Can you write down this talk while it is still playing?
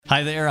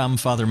Hi there, I'm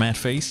Father Matt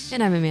Face.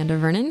 And I'm Amanda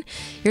Vernon.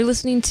 You're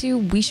listening to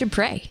We Should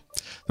Pray,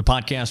 The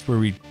podcast where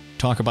we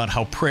talk about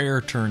how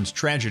prayer turns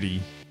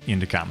tragedy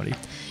into comedy.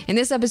 In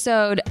this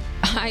episode,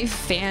 I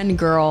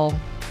fangirl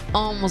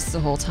almost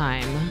the whole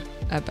time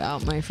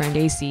about my friend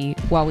AC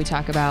while we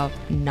talk about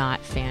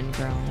not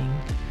fangirling.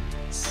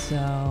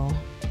 So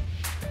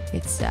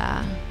it's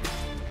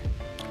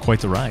Quite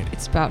the ride.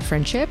 it's about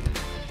friendship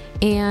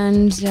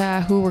and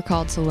who we're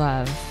called to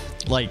love.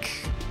 Like,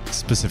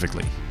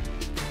 specifically.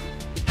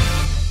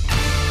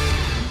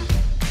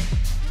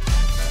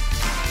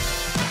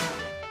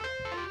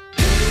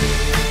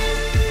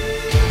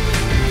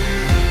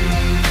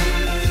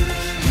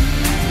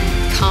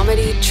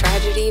 Comedy,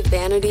 tragedy,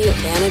 vanity of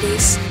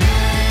vanities.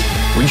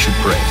 We should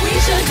pray. We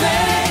should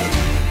pray.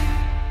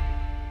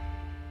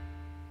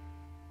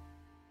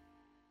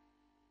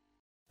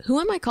 Who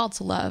am I called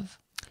to love?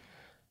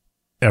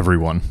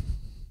 Everyone.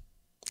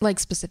 Like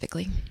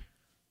specifically.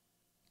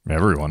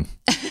 Everyone.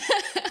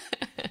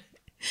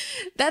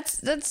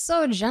 That's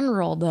so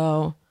general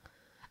though.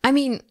 I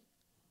mean,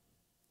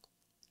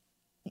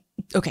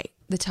 okay,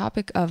 the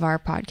topic of our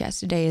podcast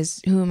today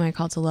is who am I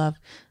called to love?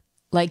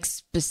 Like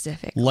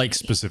specifically. Like,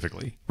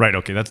 specifically. Right,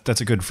 okay, that's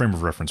a good frame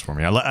of reference for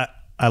me.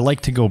 I like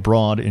to go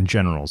broad in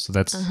general, so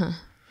that's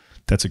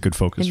a good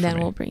focus And for then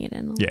me. we'll bring it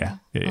in Yeah,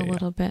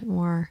 little bit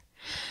more.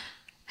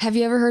 Have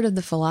you ever heard of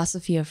the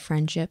philosophy of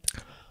friendship?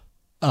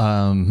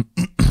 I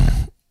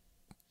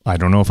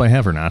don't know if I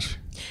have or not.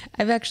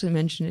 I've actually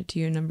mentioned it to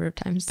you a number of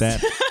times.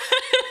 That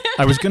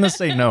I was gonna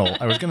say no.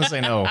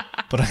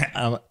 But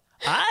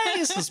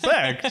I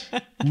suspect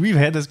we've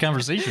had this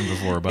conversation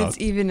before about It's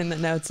even in the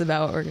notes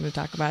about what we're going to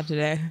talk about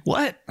today.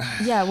 what?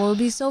 Yeah, well, it'll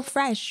be so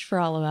fresh for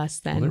all of us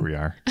then. Well, there we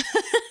are.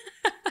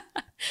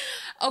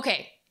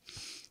 Okay.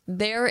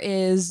 There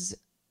is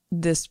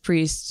this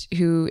priest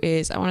who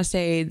is, I want to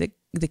say,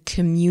 the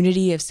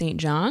community of St.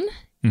 John.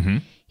 Mm-hmm.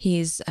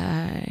 He's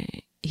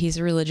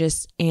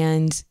religious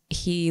and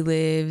he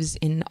lives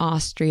in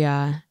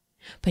Austria,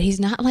 but he's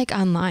not like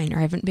online, or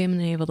I haven't been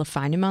able to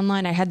find him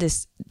online. I had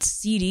this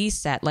CD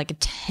set, like a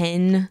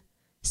 10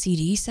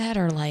 CD set,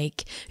 or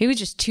like maybe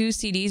just 2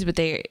 CDs, but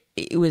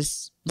it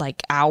was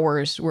like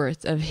hours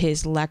worth of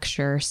his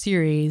lecture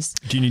series.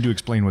 Do you need to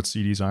explain what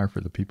CDs are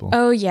for the people?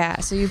 Oh yeah,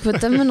 so you put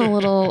them in a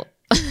little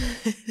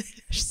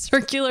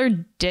circular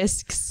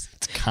discs.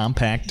 It's a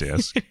compact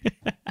disc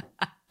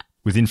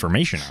with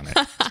information on it.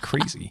 It's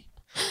crazy.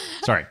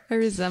 Sorry. I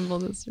resemble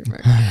this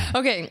remark.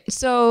 Okay,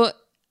 so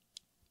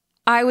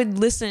I would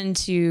listen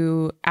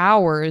to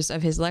hours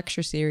of his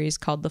lecture series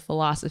called The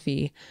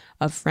Philosophy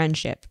of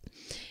Friendship.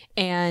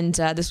 And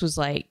this was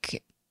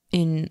like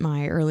in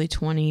my early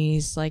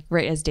 20s, like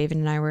right as David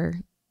and I were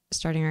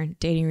starting our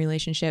dating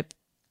relationship.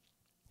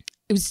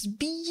 It was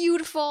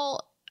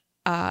beautiful,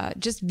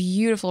 just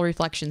beautiful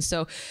reflections.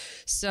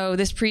 So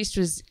this priest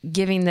was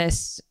giving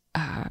this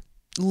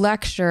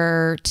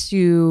lecture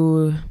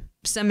to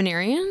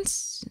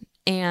seminarians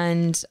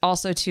and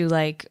also to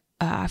like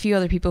a few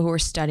other people who were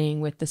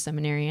studying with the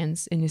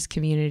seminarians in his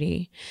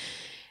community.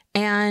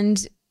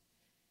 And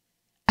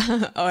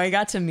I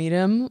got to meet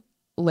him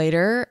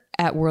later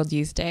at World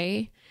Youth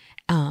Day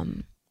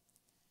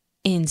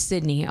in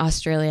Sydney,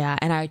 Australia.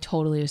 And I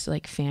totally was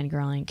like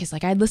fangirling because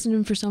like I'd listened to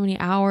him for so many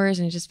hours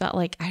and it just felt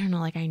like, I don't know,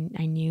 like I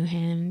knew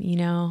him, you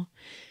know?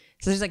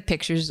 So there's like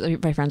pictures,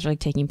 my friends were like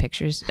taking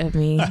pictures of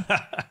me.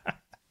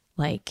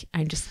 Like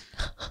I'm just,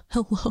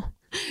 hello,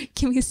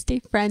 can we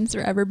stay friends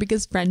forever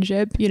because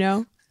friendship, you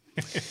know?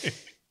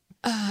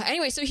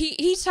 Anyway, so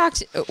he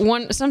talked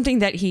something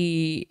that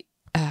he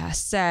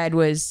said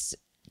was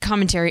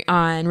commentary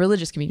on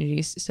religious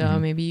communities. So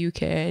maybe you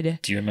could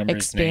Do you remember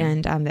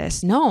expand on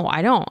this. No,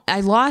 I don't. I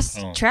lost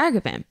track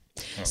of him.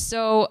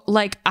 So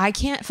like I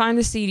can't find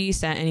the CD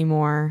set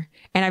anymore,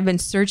 and I've been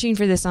searching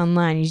for this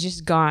online. He's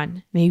just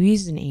gone. Maybe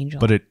he's an angel.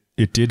 But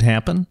it did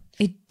happen?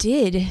 It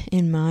did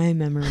in my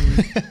memory.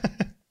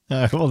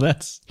 Well,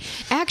 that's...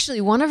 Actually,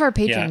 one of our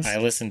patrons... Yeah, I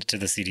listened to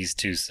the CDs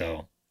too,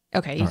 so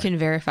Okay, you can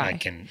verify.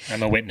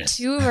 I'm a witness.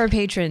 2 of our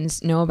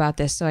patrons know about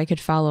this, so I could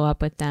follow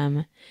up with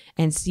them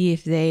and see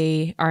if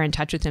they are in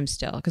touch with him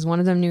still. Because one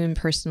of them knew him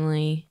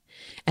personally,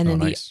 and then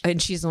nice.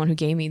 and she's the one who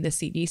gave me the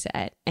CD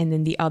set. And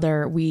then the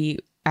other, we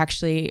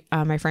actually,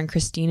 my friend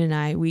Christine and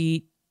I,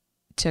 we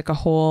took a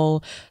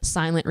whole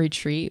silent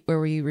retreat where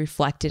we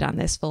reflected on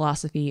this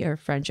philosophy of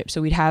friendship.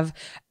 So we'd have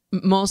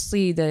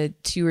mostly the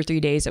 2 or 3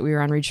 days that we were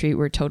on retreat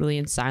were totally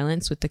in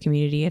silence with the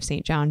community of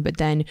St. John, but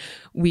then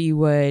we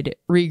would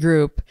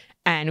regroup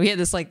and we had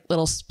this like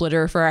little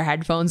splitter for our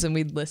headphones and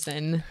we'd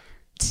listen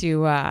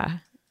to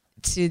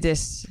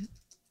this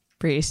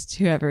priest,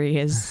 whoever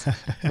he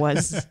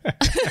was.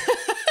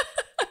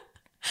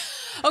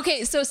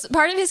 Okay, so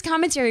part of his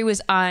commentary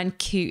was on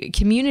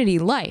community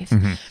life.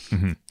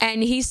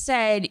 And he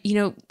said, you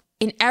know,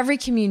 in every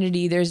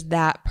community, there's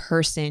that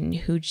person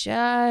who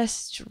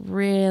just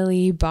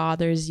really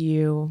bothers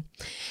you.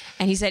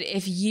 And he said,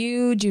 if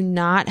you do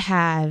not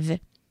have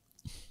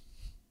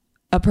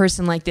a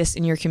person like this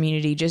in your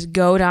community, just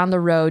go down the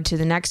road to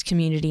the next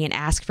community and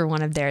ask for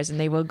one of theirs, and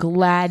they will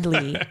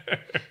gladly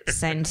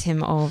send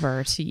him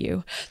over to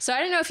you. So I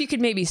don't know if you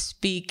could maybe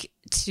speak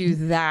to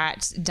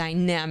that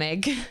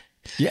dynamic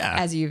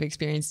as you've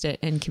experienced it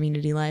in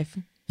community life.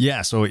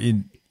 Yeah. So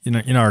in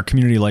our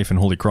community life in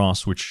Holy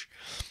Cross, which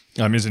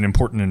is an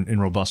important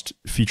and robust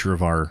feature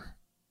of our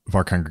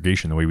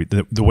congregation,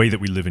 the way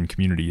that we live in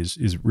community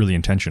is really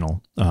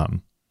intentional.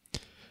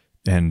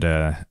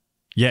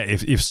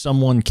 If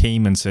someone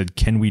came and said,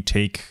 "Can we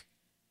take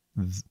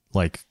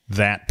like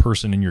that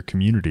person in your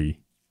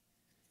community?"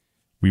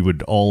 we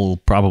would all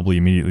probably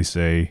immediately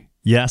say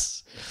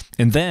yes,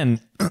 and then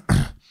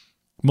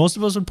most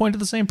of us would point to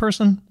the same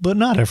person, but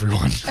not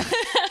everyone.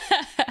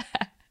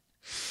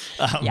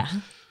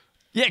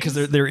 Because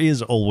there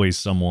is always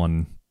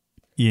someone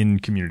in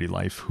community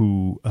life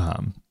who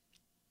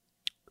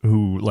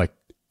like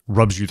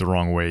rubs you the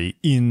wrong way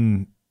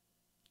in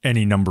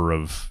any number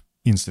of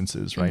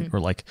instances, right? Or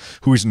like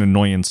who is an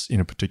annoyance in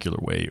a particular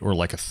way, or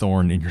like a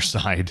thorn in your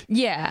side.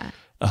 Yeah.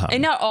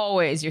 And not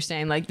always, you're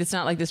saying, like, it's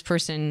not like this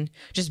person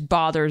just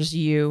bothers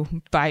you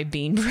by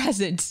being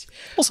present.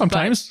 Well,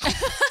 sometimes.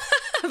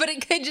 But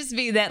it could just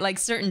be that like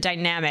certain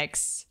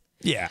dynamics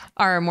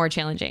are more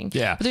challenging.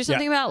 Yeah. But there's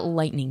something about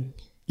lightning.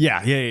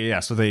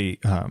 Yeah. So they,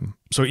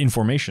 so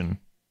information,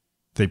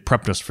 they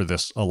prepped us for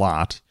this a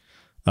lot.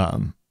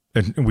 And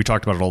we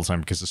talked about it all the time,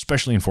 because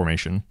especially in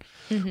formation,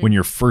 when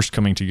you're first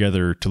coming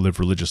together to live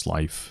religious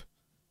life,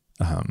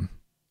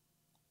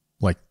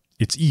 like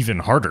it's even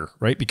harder,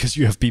 right? Because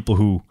you have people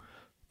who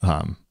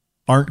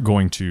aren't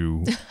going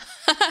to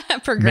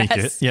Progress.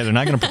 make it. Yeah, they're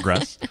not going to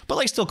progress, but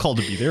like still called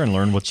to be there and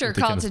learn what Sure,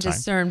 they can called at to the time.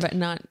 discern, but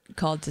not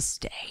called to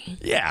stay.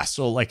 Yeah,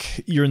 so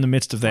like you're in the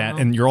midst of that,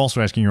 and you're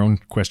also asking your own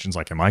questions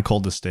like, am I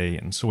called to stay?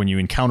 And so when you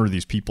encounter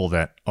these people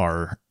that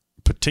are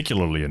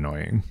particularly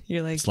annoying,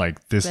 You're like, it's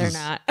like, this they're is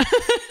not.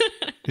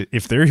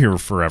 if they're here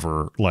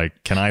forever,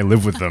 like, can I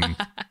live with them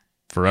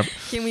forever?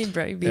 Can we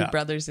be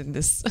brothers in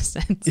this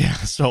sense? Yeah.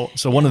 So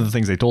one of the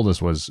things they told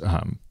us was,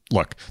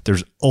 look,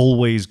 there's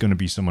always going to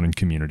be someone in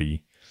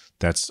community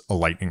that's a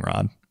lightning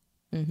rod.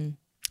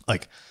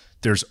 Like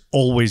there's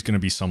always going to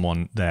be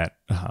someone that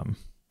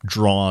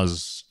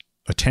draws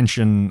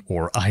attention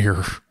or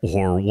ire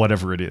or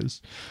whatever it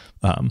is.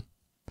 And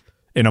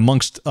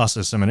amongst us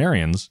as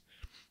seminarians,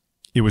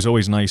 it was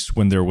always nice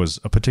when there was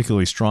a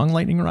particularly strong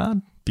lightning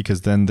rod,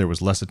 because then there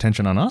was less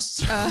attention on us.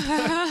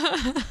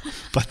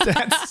 But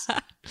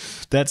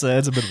that's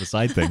a bit of a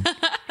side thing.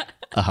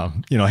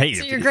 Hey,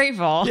 So you're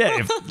grateful.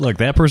 Yeah, look,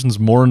 that person's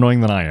more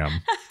annoying than I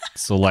am.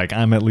 So like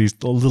I'm at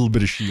least a little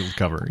bit of shield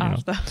cover,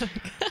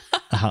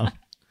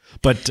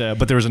 But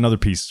there was another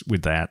piece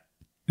with that,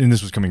 and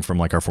this was coming from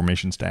like our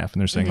formation staff, and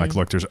they're saying like,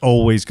 look, there's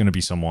always going to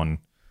be someone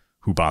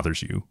who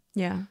bothers you.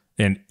 Yeah.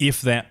 And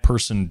if that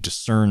person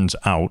discerns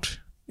out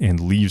and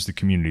leaves the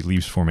community,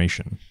 leaves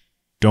formation,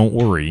 don't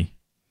worry,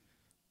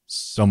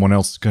 someone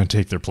else is going to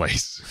take their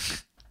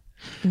place.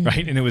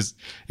 Right. And it was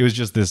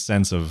just this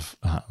sense of,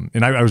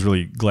 and I was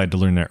really glad to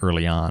learn that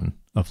early on,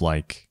 of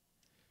like,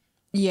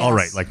 Yes. all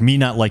right, like me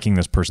not liking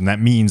this person,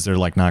 that means they're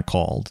like not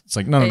called. It's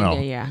like, no.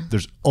 Yeah.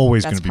 There's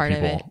always going That's to be part of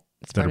it. people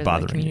It's that part are of the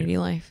bothering community you.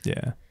 life.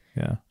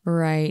 Yeah.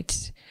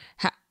 Right.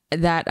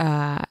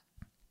 That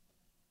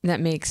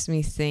makes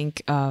me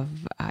think of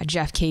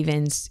Jeff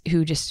Cavins,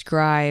 who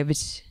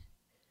described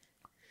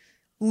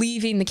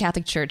leaving the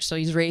Catholic Church. So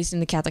he's raised in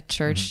the Catholic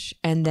Church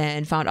and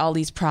then found all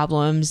these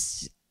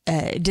problems,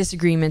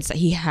 disagreements that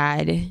he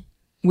had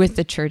with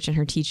the church and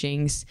her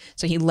teachings.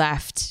 So he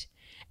left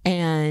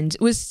and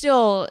was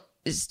still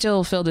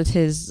filled with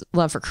his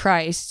love for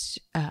Christ,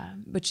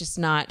 but just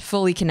not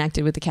fully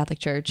connected with the Catholic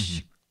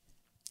Church.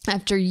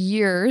 After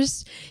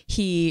years,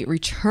 he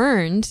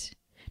returned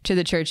to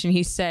the church, and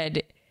he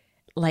said,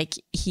 like,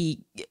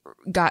 he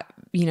got,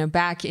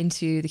 back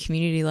into the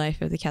community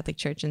life of the Catholic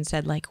Church and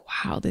said, like,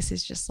 wow, this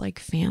is just like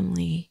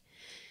family.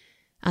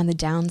 On the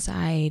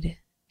downside,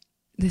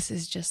 this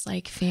is just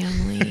like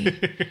family.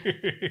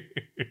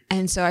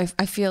 And so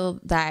I feel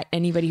that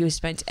anybody who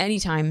spent any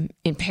time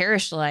in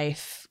parish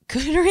life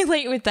could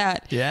relate with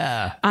that.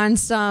 Yeah. On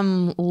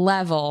some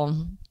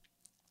level.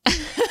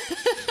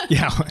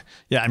 Yeah.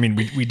 I mean,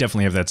 we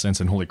definitely have that sense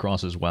in Holy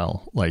Cross as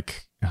well.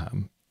 Like,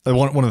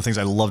 one of the things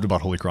I loved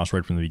about Holy Cross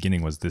right from the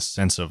beginning was this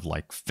sense of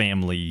like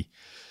family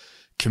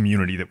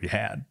community that we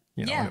had.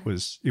 Yeah. It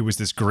was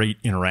this great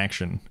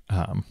interaction.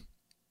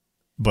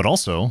 But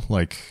also,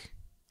 like,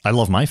 I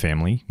love my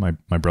family,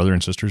 my brother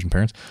and sisters and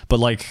parents, but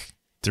like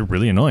they're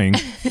really annoying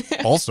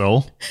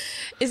also.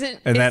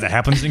 That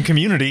happens in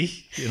community,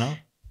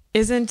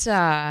 Isn't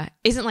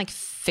like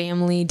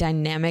family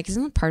dynamic,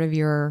 isn't that part of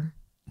your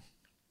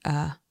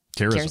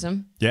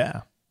charism?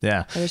 Yeah.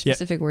 Are there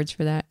specific words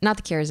for that? Not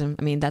the charism.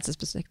 I mean, that's a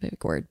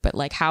specific word, but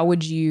like, how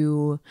would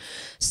you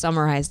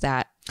summarize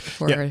that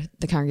for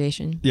the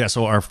congregation? Yeah.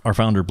 So our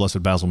founder,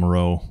 Blessed Basil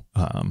Moreau,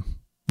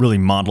 really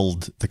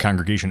modeled the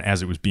congregation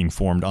as it was being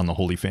formed on the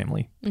Holy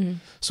Family.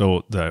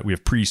 So we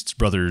have priests,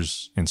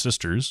 brothers, and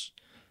sisters.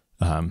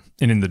 And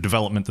in the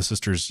development, the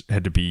sisters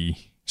had to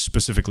be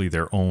specifically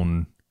their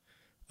own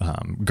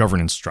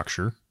governance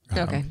structure.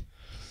 Okay.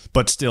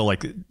 But still,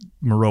 like,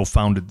 Moreau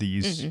founded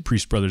these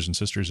priest brothers and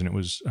sisters, and it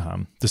was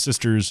the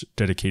sisters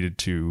dedicated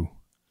to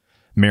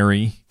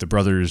Mary, the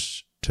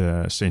brothers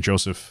to Saint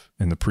Joseph,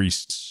 and the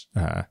priests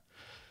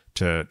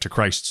to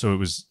Christ. So it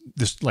was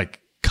this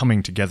like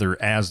coming together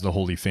as the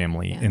Holy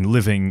Family and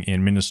living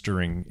and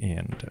ministering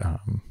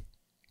and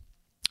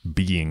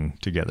being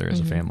together as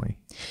a family.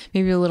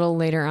 Maybe a little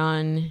later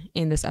on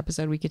in this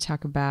episode, we could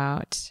talk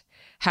about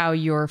how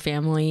your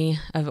family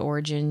of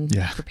origin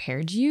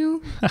prepared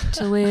you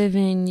to live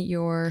in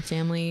your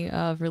family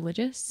of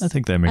religious. I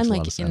think that makes and a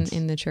lot of sense.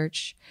 In the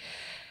church.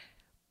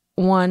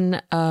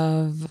 One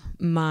of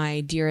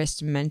my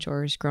dearest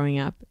mentors growing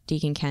up,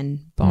 Deacon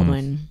Ken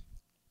Baldwin,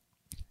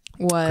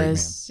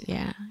 was,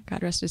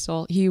 God rest his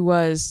soul. He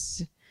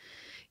was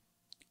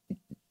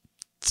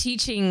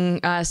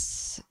teaching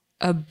us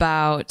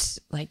about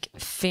like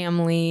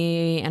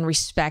family and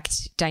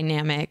respect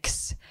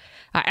dynamics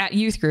at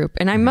youth group.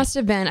 And I must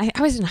have been,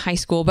 I was in high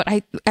school, but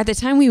at the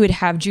time we would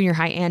have junior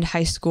high and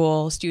high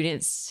school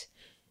students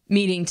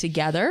meeting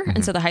together.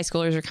 And so the high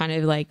schoolers are kind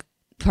of like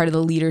part of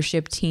the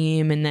leadership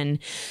team. And then,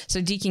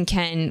 so Deacon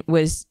Ken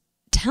was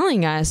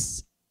telling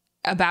us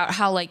about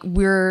how like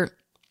we're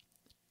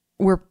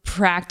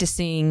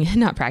practicing,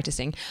 not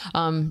practicing.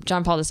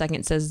 John Paul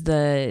II says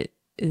the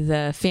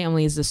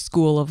family is the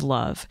school of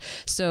love.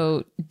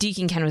 So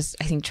Deacon Ken was,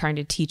 I think, trying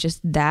to teach us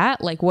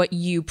that, like what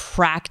you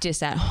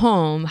practice at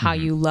home, how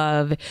you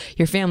love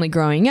your family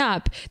growing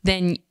up,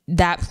 then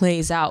that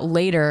plays out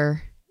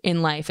later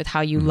in life with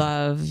how you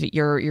love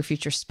your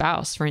future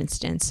spouse, for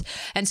instance.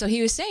 And so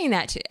he was saying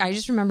that, I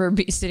just remember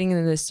sitting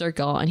in this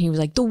circle and he was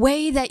like, the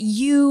way that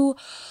you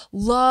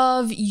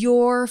love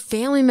your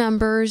family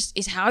members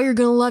is how you're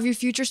going to love your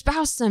future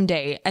spouse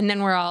someday. And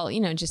then we're all,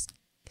 just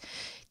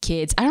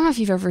kids. I don't know if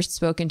you've ever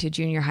spoken to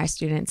junior high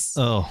students.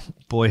 Oh,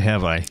 boy,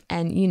 have I.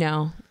 And,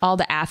 all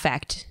the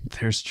affect.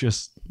 There's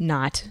just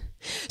not.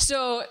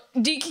 So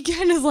Deacon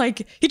Ken is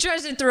like, he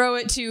tries to throw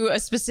it to a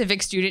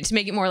specific student to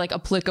make it more like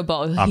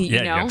applicable. you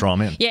gotta draw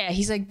them in. Yeah,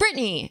 he's like,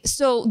 Brittany,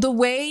 so the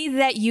way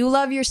that you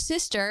love your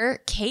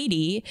sister,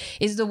 Katie,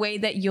 is the way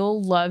that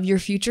you'll love your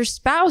future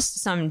spouse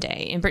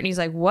someday. And Brittany's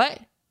like,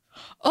 what?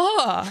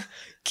 Oh,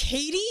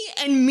 Katie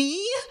and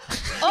me?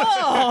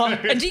 Oh.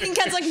 And Deacon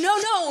Ken's like, no.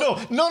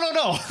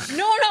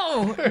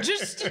 No,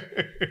 just...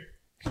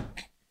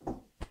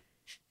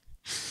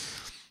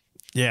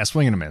 Yeah,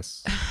 swing and a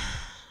miss.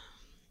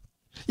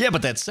 Yeah,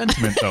 but that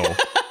sentiment, though,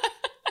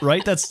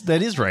 right?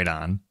 That is right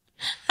on.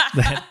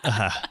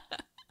 That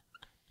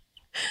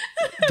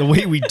the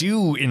way we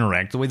do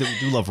interact, the way that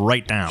we do love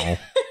right now.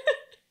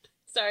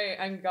 Sorry,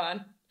 I'm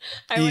gone.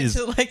 I went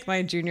to like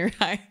my junior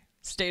high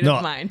state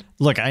of mind.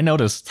 Look, I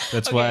noticed.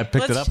 That's why I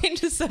picked it up. Let's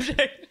change the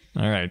subject.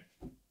 All right.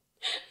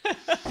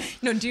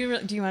 No, do you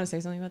want to say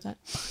something about that?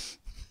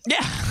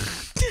 Yeah.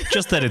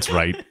 Just that it's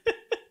right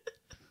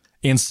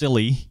and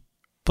silly,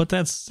 but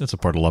that's a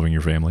part of loving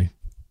your family.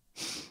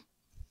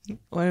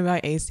 What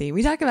about AC?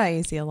 We talk about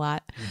AC a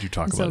lot. We do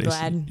talk I'm about so AC.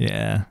 glad.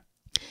 Yeah.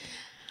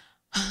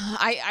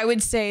 I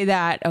would say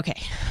that,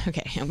 okay,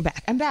 I'm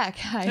back.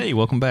 Hi. Hey,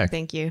 welcome back.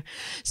 Thank you.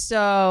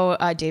 So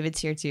David's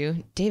here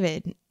too.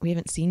 David, we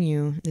haven't seen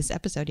you this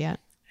episode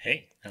yet.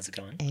 Hey, how's it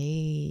going?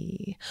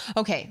 Hey.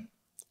 Okay.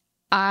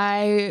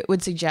 I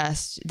would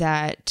suggest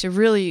that to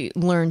really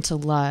learn to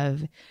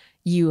love,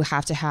 you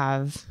have to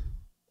have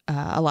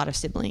a lot of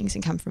siblings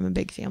and come from a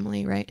big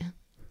family, right?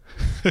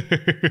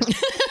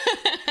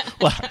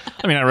 Well,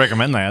 I mean, I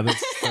recommend that.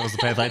 That was the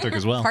path I took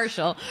as well.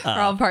 Partial.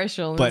 We're all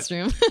partial in this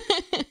room.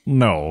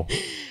 No.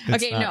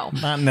 Okay,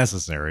 not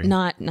necessary.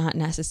 Not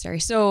necessary.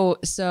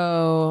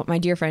 So my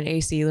dear friend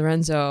AC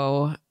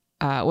Lorenzo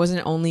was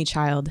an only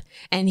child,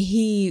 and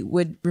he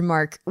would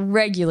remark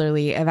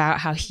regularly about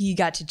how he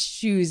got to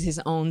choose his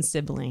own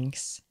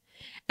siblings.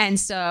 And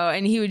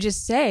he would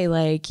just say,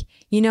 like,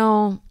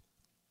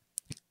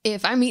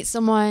 if I meet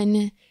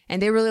someone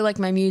and they really like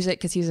my music,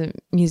 because he's a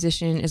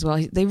musician as well,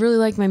 they really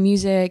like my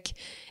music,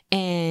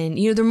 and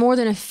they're more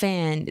than a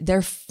fan,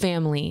 they're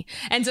family.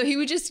 And so he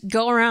would just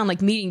go around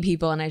like meeting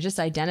people, and I just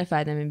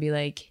identify them and be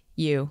like,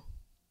 you're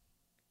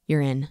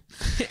in.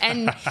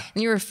 And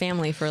you're a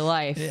family for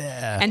life.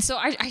 Yeah. And so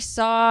I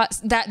saw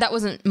that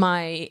wasn't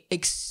my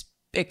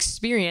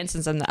experience,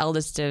 since I'm the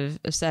eldest of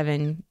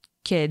 7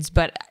 kids,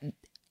 but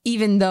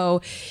even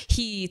though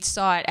he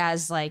saw it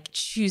as like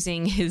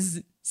choosing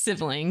his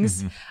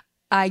siblings,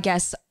 I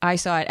guess I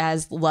saw it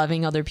as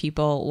loving other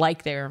people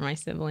like they were my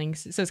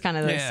siblings. So it's kind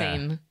of the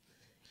same,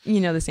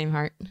 the same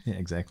heart. Yeah,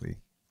 exactly.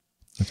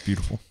 That's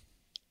beautiful.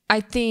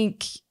 I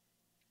think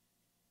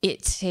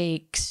it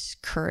takes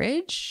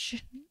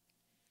courage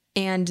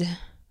and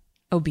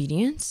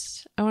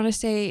obedience, I want to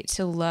say,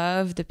 to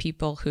love the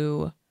people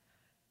who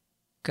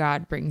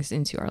God brings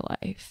into our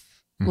life.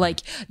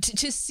 Like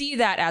to see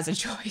that as a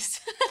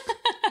choice.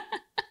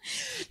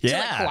 To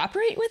like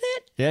cooperate with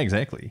it. Yeah,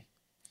 exactly.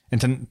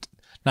 And to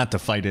not to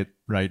fight it,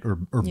 right? Or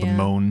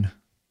bemoan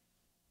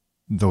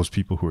those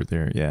people who are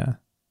there. Yeah.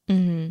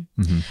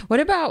 What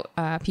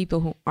about people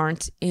who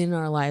aren't in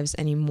our lives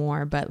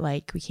anymore, but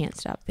like we can't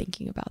stop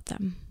thinking about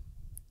them?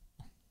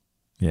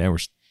 Yeah, we're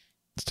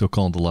still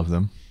called to love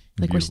them.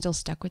 Like we're still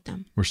stuck with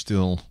them. We're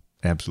still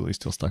absolutely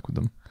still stuck with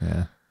them.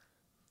 Yeah.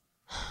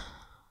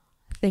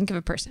 Think of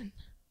a person.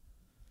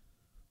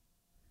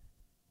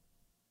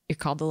 You're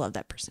called to love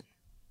that person.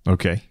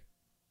 Okay.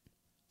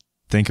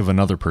 Think of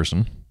another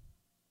person.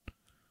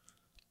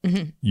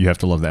 You have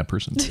to love that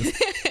person too.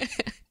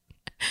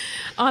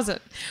 Awesome.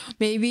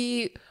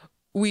 Maybe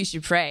we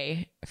should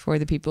pray for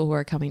the people who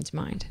are coming to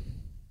mind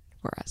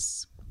for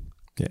us.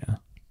 Yeah.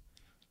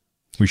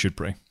 We should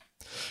pray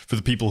for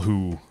the people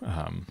who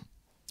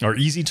are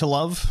easy to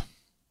love.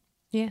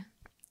 Yeah.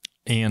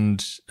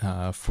 And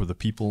for the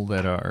people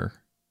that are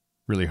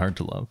really hard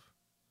to love.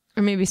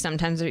 Or maybe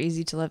sometimes they're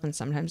easy to love and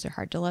sometimes they're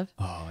hard to love.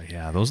 Oh,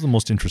 yeah. Those are the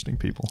most interesting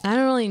people. I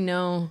don't really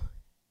know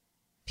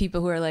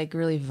people who are like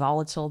really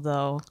volatile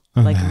though,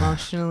 like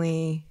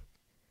emotionally,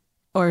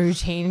 or who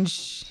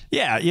change.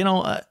 Yeah,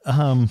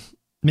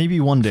 maybe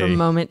one day. From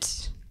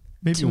moment.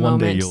 Maybe to one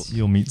day moment.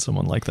 you'll meet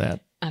someone like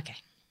that. Okay.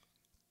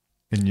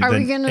 And Are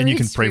we gonna and you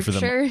read can pray for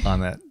scripture? them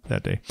on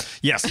that day.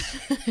 Yes.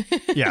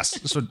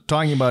 Yes. So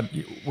talking about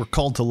we're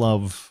called to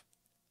love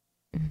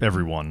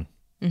everyone.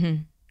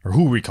 Or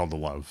who are we called to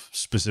love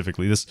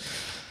specifically? This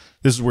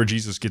is where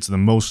Jesus gets the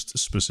most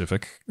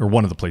specific, or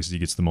one of the places he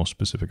gets the most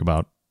specific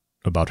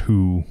about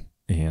who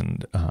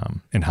and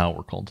how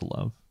we're called to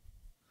love.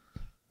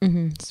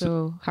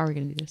 So how are we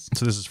going to do this?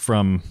 So this is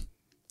from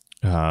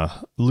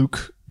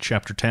Luke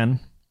chapter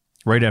 10,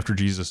 right after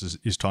Jesus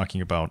is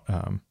talking about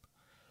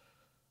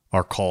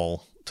our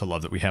call to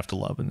love, that we have to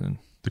love, and then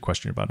the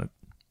question about it.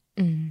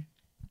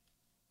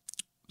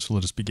 So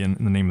let us begin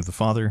in the name of the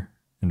Father,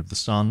 and of the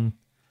Son,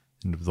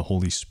 and of the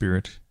Holy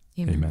Spirit.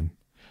 Amen.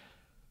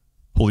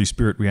 Holy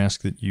Spirit, we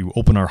ask that you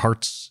open our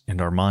hearts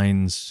and our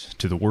minds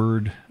to the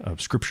word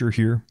of Scripture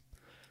here,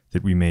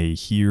 that we may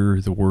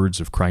hear the words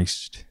of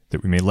Christ,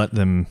 that we may let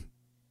them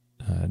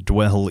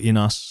dwell in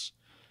us,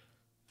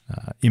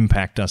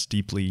 impact us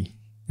deeply,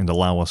 and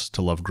allow us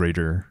to love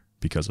greater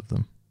because of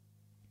them.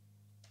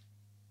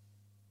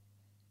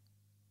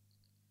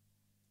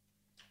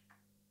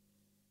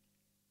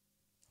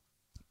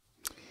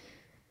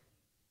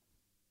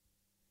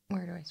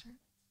 Where do I start?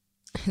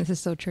 This is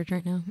so church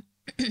right now.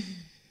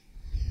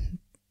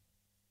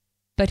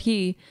 But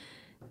he,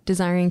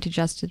 desiring to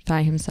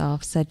justify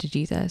himself, said to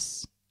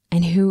Jesus,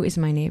 "And who is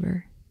my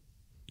neighbor?"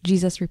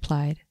 Jesus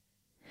replied,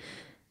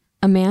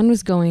 "A man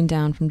was going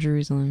down from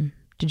Jerusalem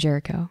to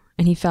Jericho,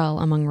 and he fell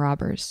among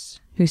robbers,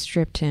 who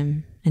stripped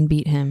him and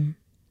beat him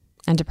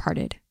and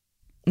departed,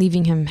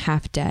 leaving him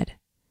half dead.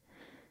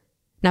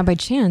 Now by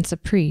chance a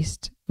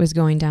priest was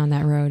going down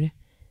that road,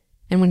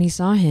 and when he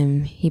saw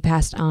him, he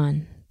passed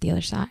on the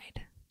other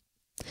side.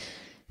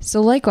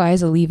 So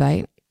likewise a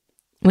Levite,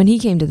 when he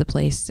came to the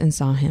place and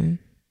saw him,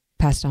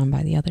 passed on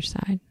by the other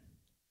side.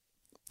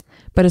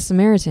 But a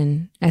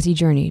Samaritan, as he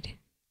journeyed,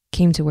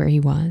 came to where he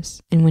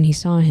was, and when he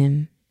saw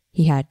him,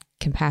 he had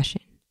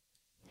compassion,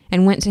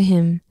 and went to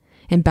him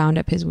and bound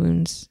up his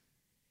wounds,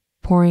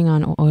 pouring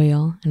on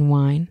oil and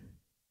wine.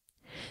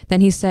 Then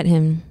he set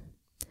him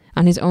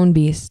on his own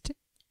beast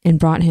and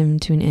brought him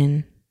to an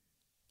inn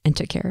and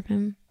took care of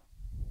him."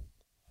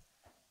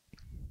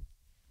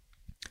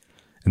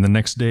 And the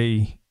next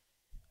day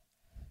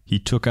he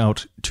took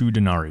out 2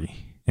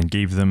 denarii and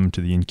gave them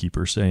to the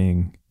innkeeper,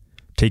 saying,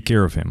 "Take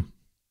care of him,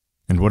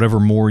 and whatever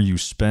more you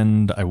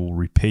spend I will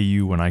repay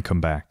you when I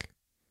come back."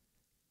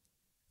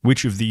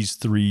 Which of these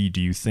 3 do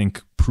you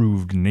think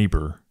proved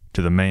neighbor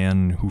to the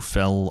man who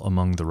fell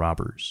among the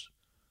robbers?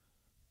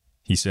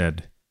 He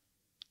said,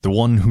 "The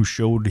one who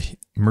showed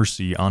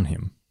mercy on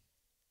him."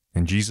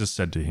 And Jesus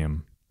said to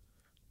him,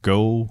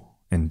 "Go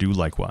and do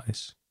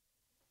likewise."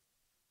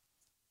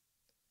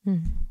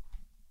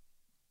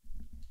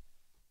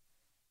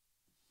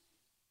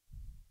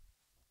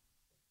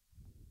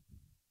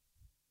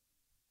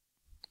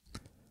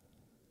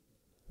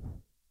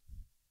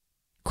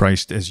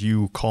 Christ, as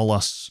you call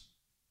us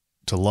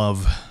to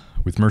love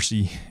with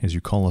mercy, as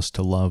you call us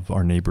to love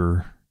our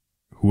neighbor,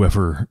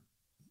 whoever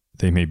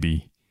they may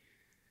be,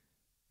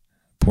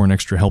 pour an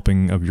extra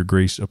helping of your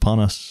grace upon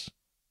us,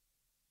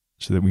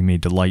 so that we may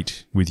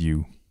delight with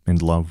you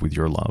and love with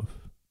your love.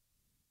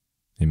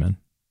 Amen.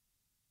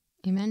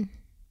 Amen.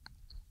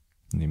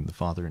 In the name of the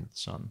Father, and of the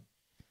Son,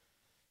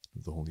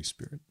 and of the Holy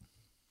Spirit.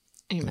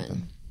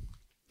 Amen.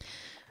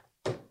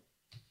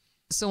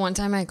 So one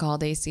time I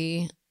called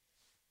AC.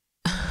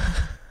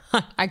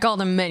 I called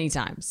him many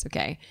times,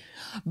 okay?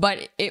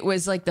 But it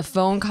was like the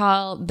phone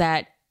call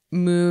that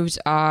moved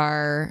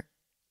our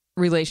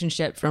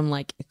relationship from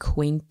like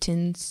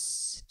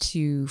acquaintance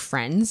to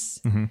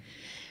friends.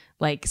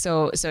 Like,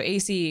 so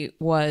AC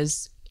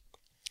was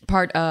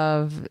part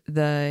of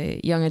the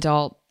young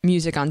adult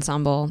music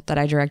ensemble that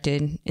I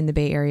directed in the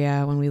Bay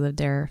Area when we lived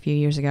there a few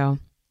years ago.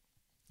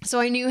 So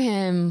I knew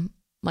him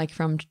like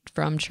from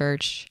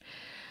church.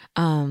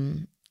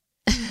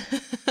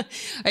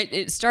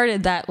 It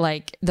started that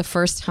like the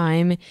first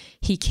time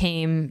he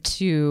came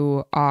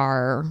to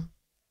our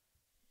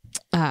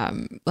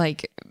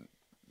like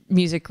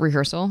music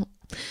rehearsal.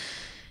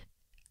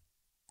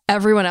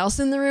 Everyone else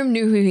in the room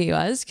knew who he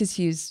was because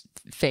he was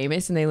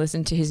famous and they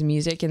listened to his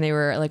music and they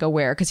were like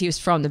aware because he was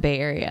from the Bay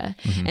Area.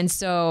 And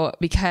so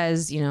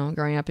because, you know,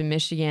 growing up in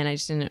Michigan, I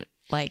just didn't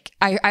like,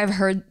 I've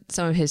heard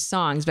some of his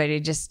songs, but I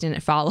just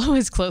didn't follow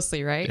as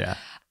closely, right? Yeah.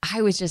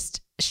 I was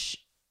just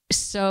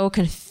so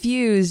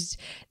confused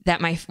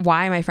that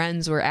why my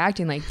friends were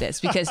acting like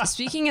this, because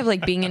speaking of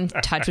like being in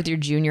touch with your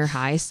junior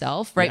high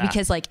self, right? Yeah.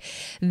 Because like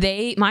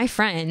my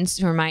friends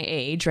who are my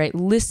age, right,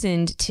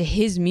 listened to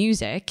his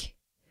music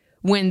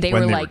when they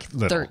were like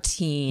little.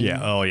 13. Yeah.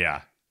 Oh,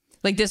 yeah.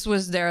 Like this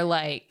was their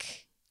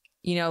like,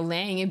 you know,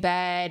 laying in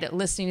bed,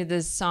 listening to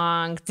this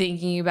song,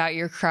 thinking about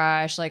your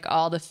crush, like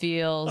all the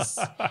feels.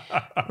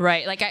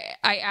 Right. Like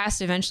I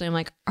asked eventually, I'm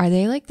like, are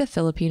they like the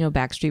Filipino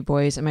Backstreet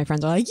Boys? And my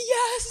friends are like,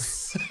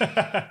 yes,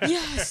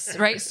 yes.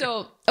 Right.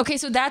 So, okay.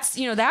 So that's,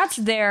 you know, that's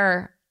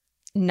their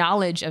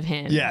knowledge of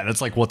him. Yeah.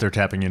 That's like what they're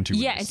tapping into.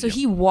 Yeah. And so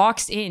he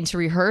walks into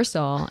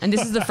rehearsal and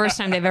this is the first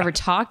time they've ever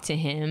talked to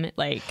him.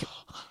 Like,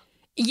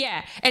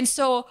 yeah. And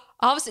so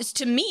obviously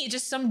to me,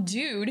 just some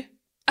dude.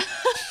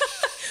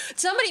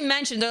 Somebody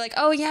mentioned, they're like,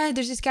 oh yeah,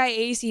 there's this guy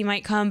AC, he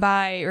might come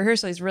by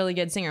rehearsal, he's a really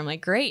good singer. I'm like,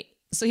 great.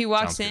 So he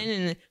walks in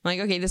and I'm like,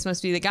 okay, this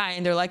must be the guy.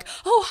 And they're like,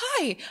 oh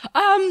hi,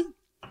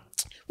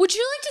 would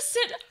you like to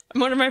sit?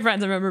 One of my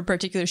friends, I remember in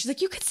particular, she's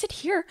like, you could sit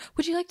here,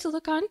 would you like to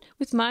look on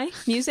with my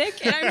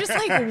music? And I'm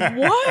just like,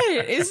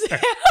 what is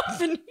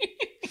happening?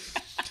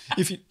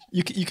 If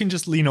you can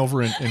just lean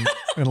over and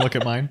look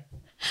at mine.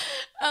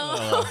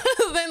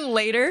 Then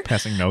later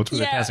Passing notes. Were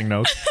they passing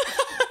notes?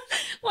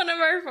 One of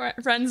our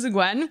friends,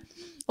 Gwen,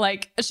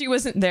 like she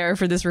wasn't there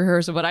for this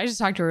rehearsal, but I just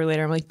talked to her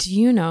later. I'm like, do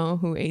you know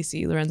who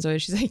AC Lorenzo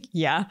is? She's like,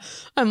 yeah.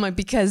 I'm like,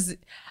 because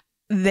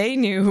they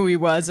knew who he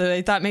was. So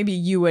they thought maybe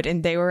you would,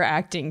 and they were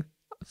acting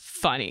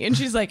funny. And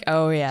she's like,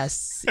 oh,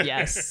 yes,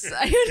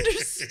 I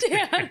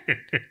understand.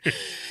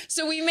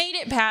 So we made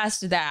it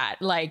past that,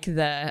 like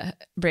the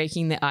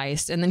breaking the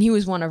ice. And then he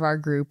was one of our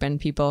group and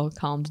people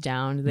calmed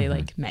down. They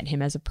like met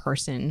him as a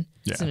person.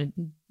 Yeah.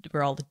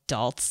 We're all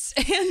adults.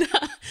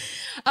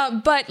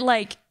 And but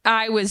like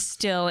I was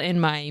still in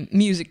my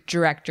music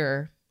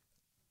director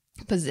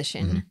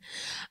position.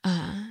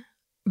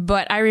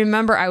 But I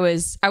remember I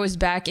was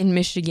back in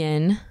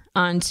Michigan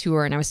on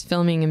tour and I was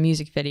filming a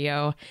music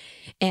video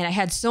and I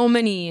had so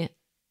many,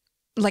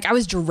 like I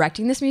was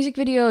directing this music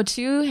video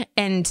too.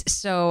 And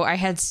so I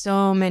had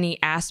so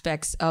many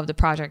aspects of the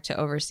project to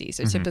oversee.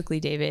 So typically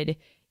David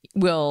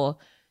will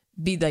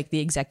be like the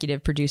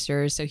executive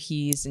producer. So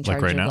he's in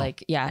charge right of now?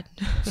 like, yeah.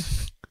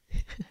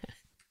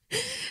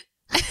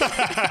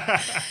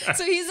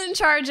 So he's in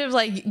charge of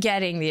like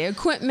getting the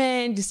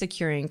equipment,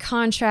 securing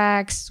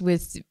contracts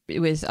with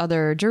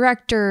other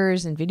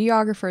directors and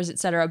videographers,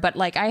 etc. But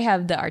like I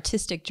have the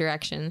artistic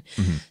direction.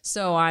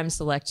 So I'm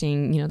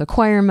selecting, you know, the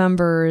choir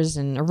members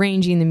and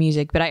arranging the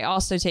music, but I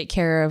also take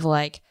care of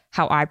like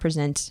how I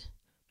present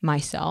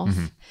myself.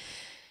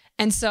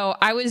 And so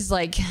I was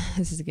like,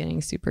 this is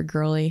getting super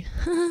girly.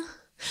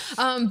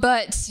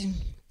 But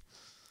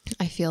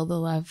I feel the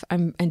love.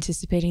 I'm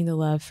anticipating the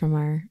love from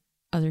our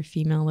other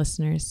female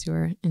listeners who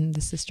are in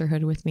the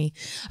sisterhood with me.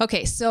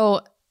 Okay,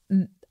 so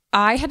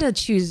I had to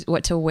choose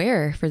what to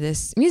wear for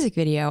this music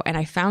video, and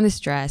I found this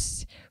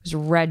dress. It was a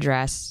red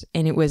dress,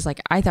 and it was like,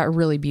 I thought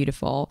really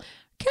beautiful,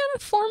 kind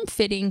of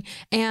form-fitting,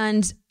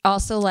 and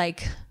also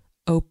like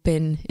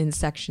open in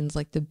sections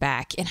like the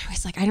back. And I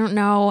was like, I don't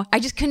know. I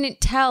just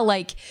couldn't tell,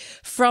 like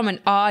from an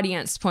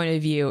audience point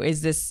of view,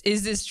 is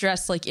this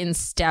dress like in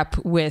step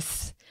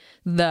with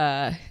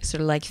the sort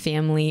of like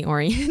family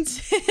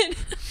oriented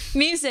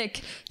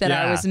music that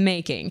I was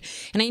making.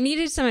 And I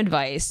needed some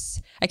advice.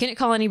 I couldn't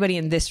call anybody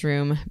in this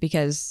room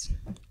because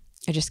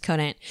I just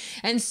couldn't.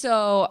 And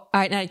so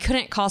I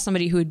couldn't call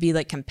somebody who would be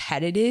like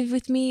competitive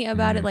with me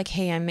about it. Like,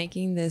 hey, I'm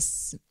making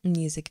this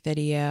music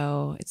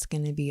video. It's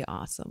going to be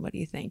awesome. What do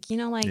you think? You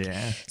know, like,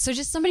 so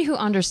just somebody who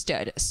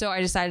understood. So I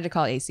decided to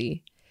call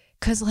AC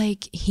because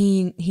like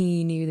he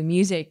knew the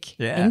music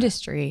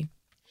industry.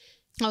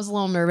 I was a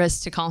little nervous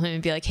to call him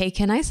and be like, hey,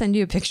 can I send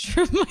you a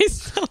picture of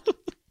myself?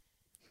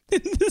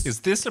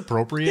 Is this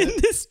appropriate?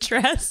 In this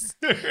dress.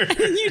 And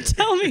you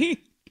tell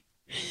me,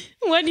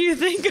 what do you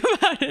think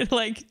about it?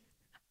 Like,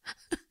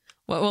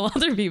 what will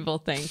other people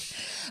think?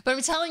 But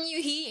I'm telling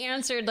you, he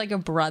answered like a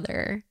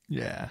brother.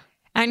 Yeah.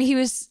 And he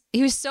was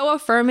so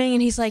affirming,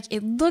 and he's like,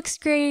 it looks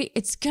great.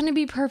 It's going to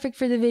be perfect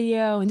for the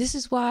video. And this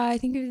is why I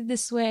think of it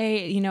this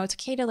way. You know, it's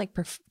okay to like,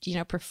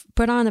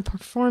 put on the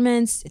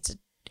performance.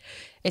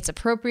 It's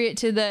appropriate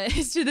to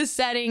the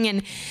setting,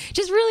 and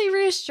just really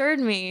reassured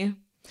me.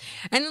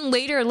 And then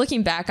later,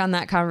 looking back on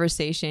that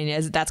conversation,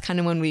 as that's kind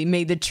of when we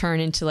made the turn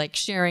into like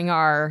sharing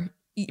our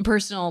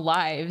personal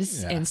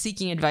lives and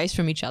seeking advice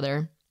from each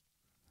other.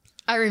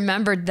 I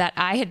remembered that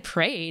I had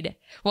prayed.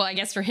 Well, I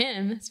guess for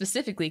him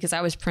specifically, because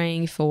I was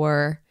praying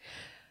for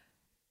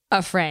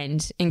a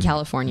friend in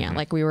California.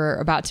 Like we were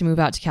about to move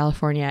out to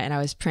California, and I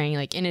was praying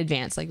like in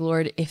advance, like,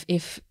 Lord,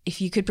 if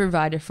you could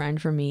provide a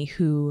friend for me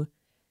who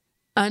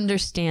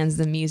understands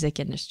the music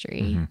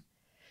industry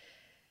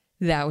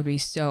That would be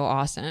so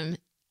awesome.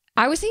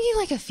 I was thinking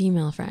like a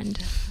female friend.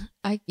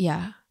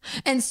 Yeah.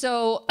 And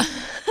so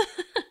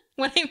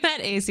when I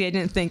met AC, I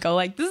didn't think, oh,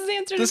 like this is the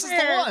answer to This is the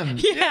prayer. one.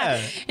 Yeah.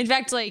 Yeah. In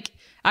fact, like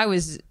I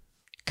was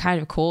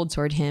kind of cold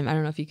toward him. I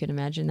don't know if you could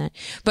imagine that.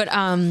 But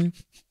I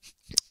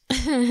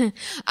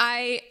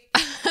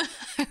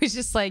was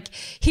just like,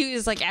 he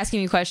was like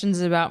asking me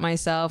questions about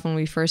myself when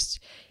we first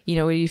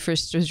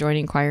was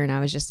joining choir, and I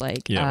was just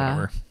like,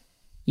 Whatever.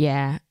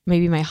 yeah,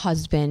 maybe my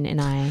husband and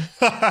I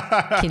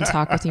can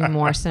talk with you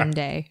more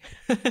someday.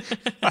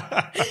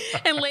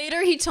 And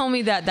later he told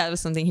me that was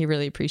something he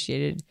really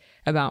appreciated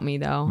about me,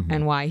 though,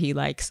 and why he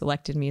like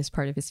selected me as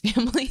part of his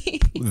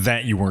family.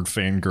 That you weren't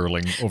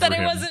fangirling over That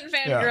him. I wasn't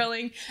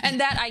fangirling, and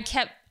that I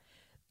kept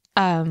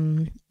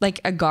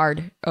like a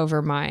guard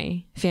over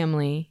my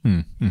family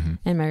and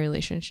my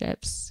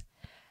relationships.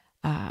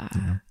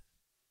 I've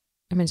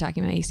been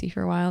talking about AC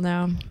for a while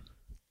now.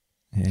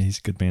 Yeah, he's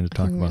a good man to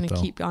talk I'm about, gonna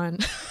though. keep on.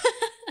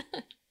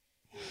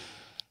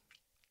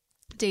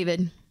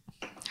 David,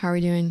 how are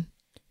we doing?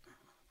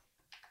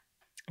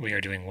 We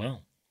are doing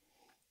well.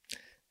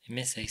 I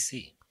miss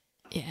AC.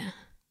 Yeah.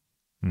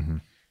 Mm-hmm.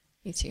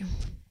 Me too.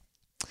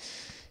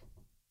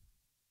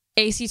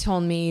 AC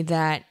told me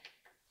that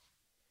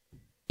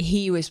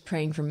he was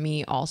praying for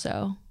me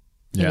also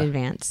in Yeah.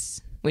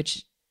 advance,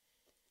 which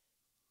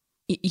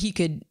he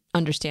could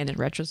understand in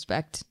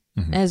retrospect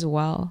as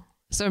well.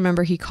 So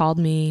remember, he called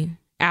me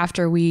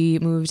after we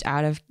moved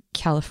out of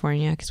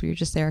California because we were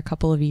just there a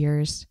couple of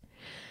years.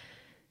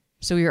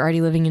 So we were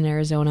already living in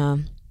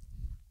Arizona.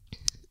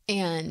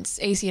 And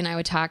AC and I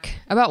would talk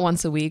about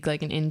once a week,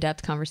 like an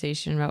in-depth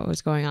conversation about what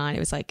was going on. It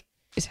was like,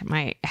 it's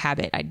my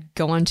habit. I'd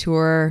go on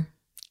tour,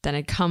 then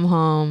I'd come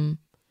home,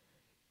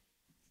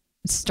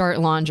 start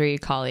laundry,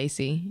 call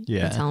AC,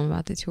 Yeah. and tell him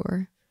about the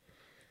tour.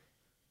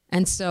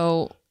 And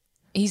so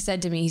he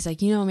said to me, he's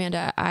like,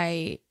 Amanda,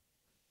 I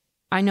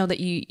know that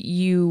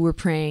you were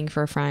praying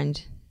for a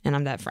friend, and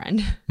I'm that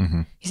friend.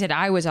 Mm-hmm. He said,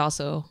 I was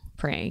also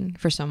praying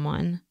for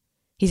someone.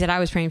 He said, I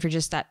was praying for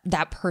just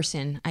that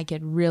person I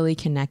could really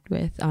connect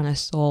with on a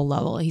soul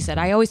level. He said,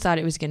 I always thought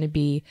it was going to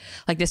be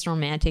like this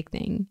romantic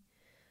thing.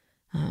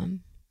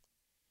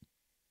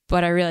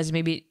 But I realized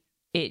maybe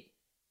it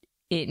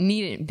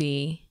needn't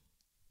be.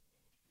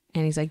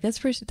 And he's like, that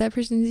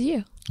person is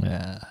you.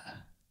 Yeah.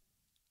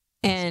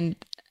 And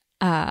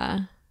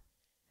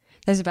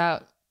there's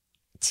about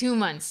 2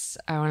 months,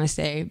 I want to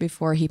say,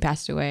 before he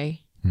passed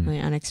away really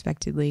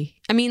unexpectedly.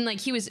 I mean, like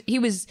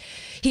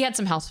he had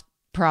some health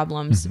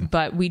problems,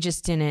 but we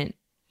just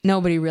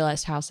nobody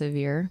realized how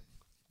severe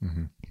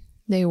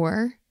they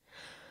were.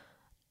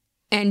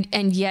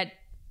 And yet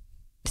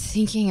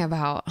thinking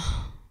about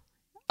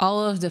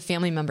all of the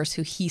family members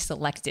who he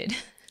selected,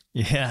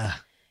 Yeah.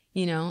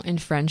 in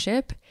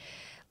friendship,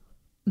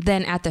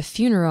 then at the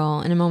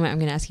funeral, in a moment, I'm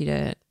going to ask you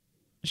to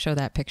show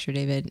that picture,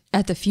 David.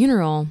 At the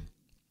funeral,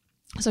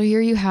 so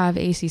here you have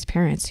AC's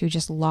parents who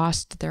just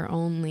lost their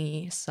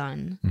only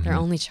son, their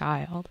only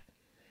child.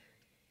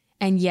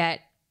 And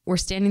yet we're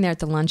standing there at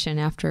the luncheon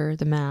after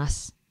the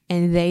mass,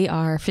 and they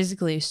are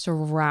physically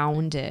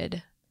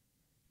surrounded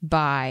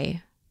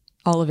by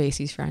all of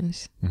AC's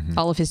friends,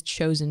 all of his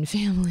chosen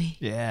family,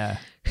 Yeah.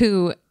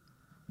 who,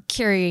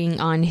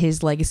 carrying on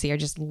his legacy, are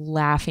just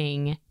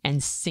laughing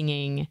and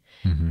singing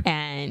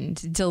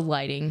and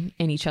delighting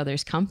in each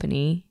other's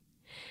company.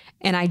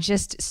 And I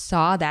just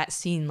saw that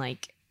scene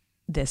like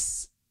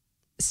this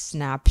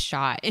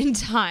snapshot in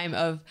time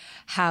of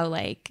how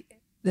like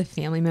the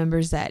family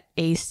members that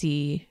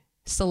AC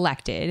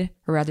selected,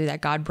 or rather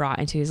that God brought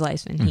into his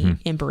life and he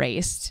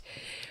embraced,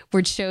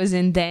 were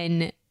chosen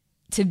then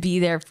to be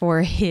there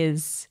for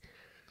his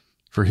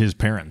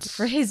parents.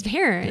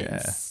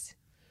 Yeah.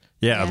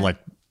 Yeah. Like,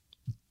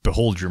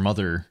 behold your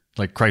mother,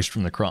 like Christ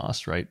from the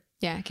cross, right?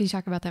 Yeah. Can you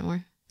talk about that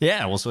more?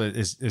 Yeah. Well, so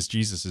as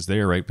Jesus is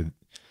there, right,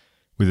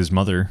 with his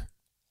mother,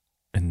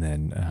 and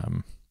then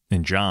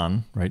and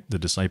John, right, the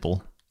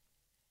disciple,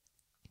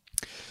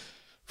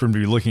 for him to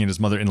be looking at his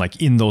mother and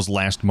like in those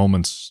last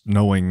moments,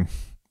 knowing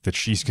that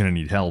she's going to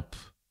need help,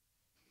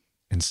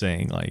 and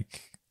saying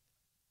like,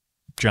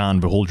 John,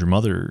 behold your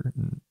mother,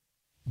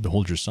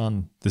 behold your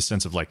son. This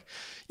sense of like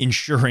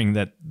ensuring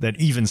that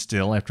even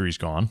still after he's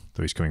gone,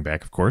 though he's coming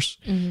back, of course,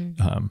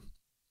 that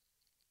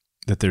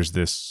there's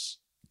this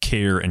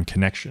care and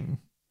connection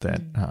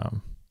that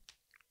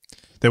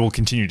that will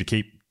continue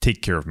to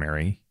take care of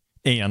Mary,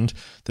 and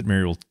that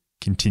Mary will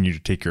continue to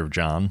take care of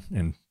John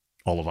and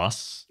all of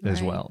us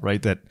as well,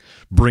 right? That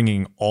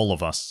bringing all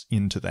of us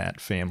into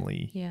that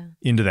family,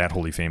 into that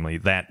holy family,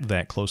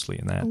 that closely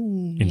and that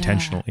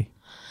intentionally.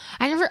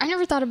 I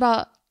never thought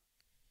about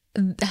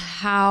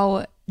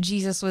how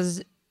Jesus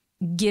was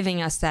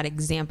giving us that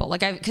example.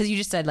 Like, because you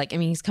just said, like, I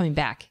mean, he's coming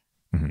back.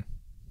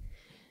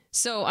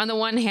 So on the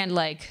one hand,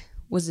 like,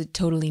 was it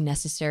totally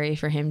necessary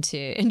for him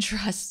to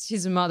entrust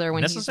his mother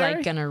when he's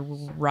like gonna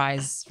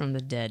rise from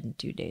the dead in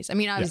 2 days? I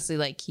mean, obviously,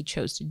 like, he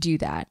chose to do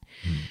that.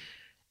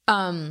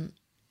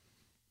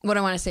 What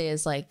I want to say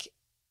is, like,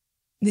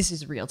 this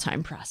is real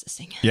time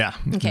processing. Yeah.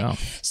 Okay. No.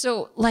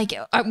 So, like,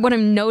 what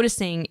I'm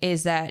noticing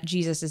is that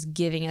Jesus is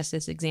giving us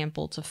this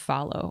example to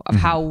follow of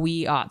how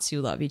we ought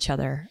to love each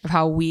other, of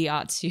how we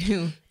ought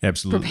to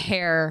Absolutely.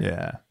 prepare,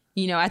 Yeah.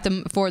 you know,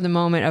 for the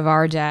moment of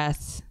our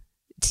death,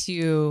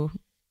 to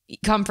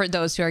comfort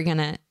those who are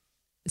gonna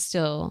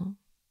still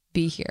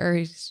be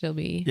here, still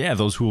be Yeah.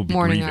 Those who will be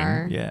mourning grieving.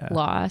 our Yeah.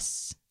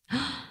 loss.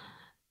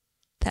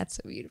 That's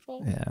so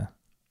beautiful. Yeah.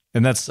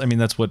 And that's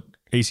what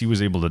AC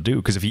was able to do.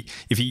 Because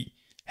if he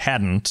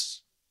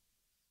hadn't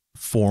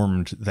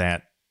formed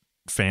that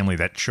family,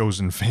 that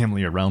chosen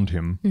family around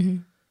him,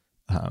 you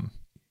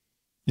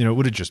know, it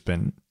would have just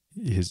been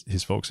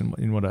his folks.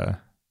 And what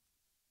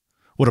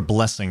a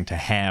blessing to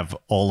have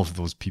all of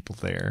those people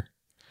there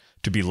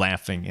to be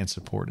laughing and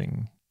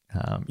supporting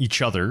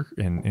each other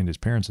and his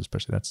parents,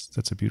 especially.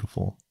 That's a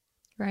beautiful,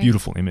 Right.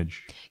 beautiful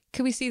image.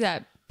 Could we see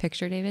that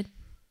picture, David?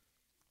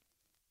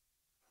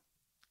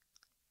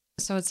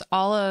 So it's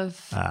all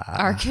of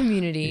our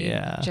community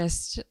yeah.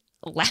 just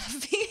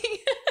laughing.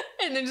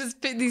 And then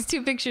just these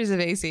two pictures of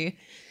AC.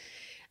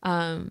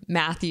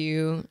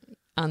 Matthew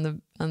on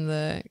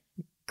the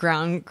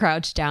ground,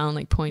 crouched down,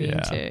 like pointing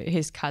to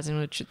his cousin,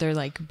 which they're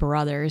like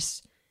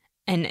brothers.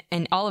 And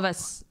all of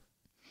us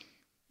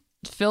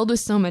filled with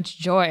so much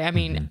joy. I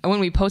mean, when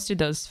we posted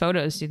those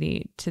photos to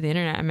the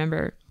internet, I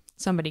remember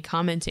somebody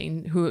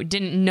commenting who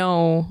didn't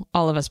know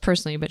all of us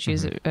personally, but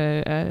she's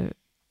a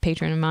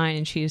patron of mine,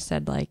 and she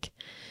said, like,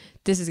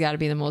 this has got to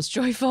be the most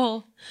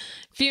joyful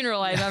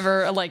funeral I've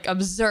ever like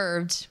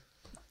observed.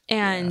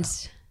 And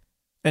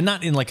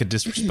not in like a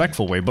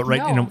disrespectful way, but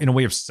in a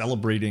way of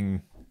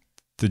celebrating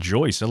the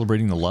joy,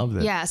 celebrating the love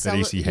that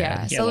AC had.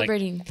 Yeah,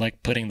 celebrating.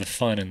 Like putting the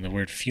fun in the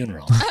word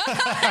funeral.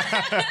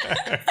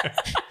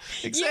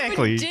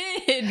 Exactly. You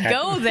did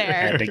go there.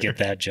 Had to get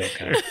that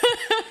joke out.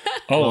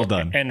 Oh, well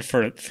done. And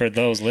for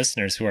those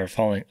listeners who are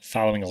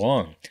following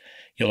along,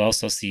 you'll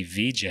also see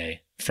VJ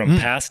from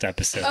past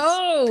episodes.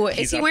 Oh,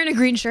 is he wearing a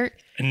green shirt?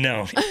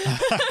 No.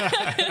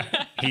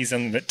 He's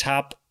on the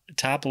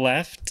top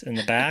left in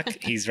the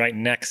back. He's right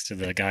next to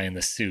the guy in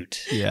the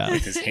suit. Yeah.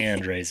 With his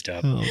hand raised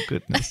up. Oh,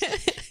 goodness.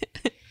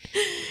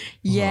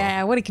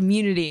 Yeah, what a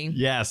community.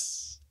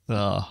 Yes.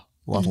 A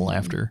lot of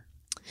laughter.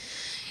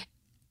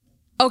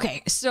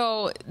 Okay,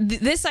 so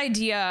this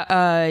idea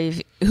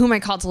of whom I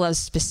called to love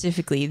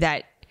specifically,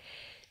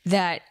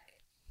 that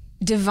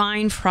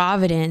divine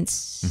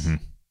providence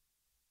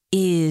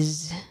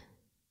is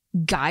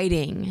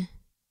guiding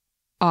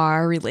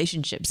our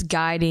relationships,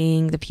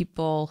 guiding the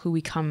people who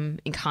we come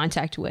in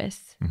contact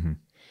with. And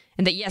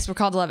that, yes, we're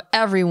called to love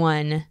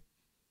everyone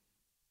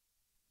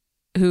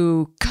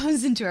who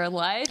comes into our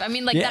life. I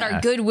mean, like that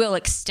our goodwill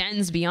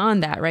extends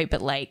beyond that, right?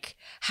 But like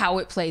how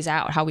it plays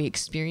out, how we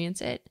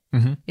experience it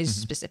is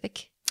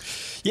specific.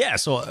 Yeah.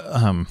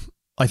 So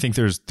I think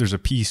there's a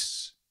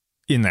piece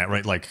in that,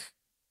 right? Like,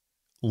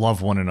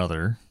 love one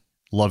another,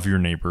 love your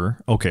neighbor.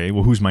 Okay,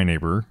 well, who's my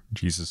neighbor?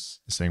 Jesus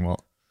is saying,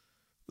 well,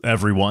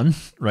 everyone,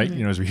 right?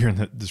 You know, as we hear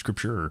in the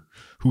scripture, or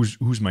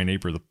who's my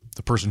neighbor?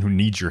 The person who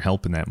needs your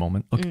help in that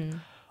moment.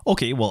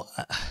 Okay, well,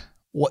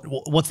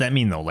 what's that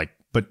mean though? Like,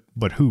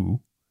 but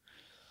who?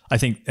 I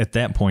think at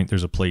that point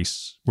there's a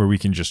place where we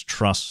can just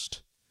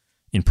trust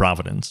in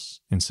providence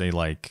and say,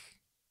 like,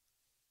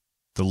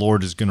 the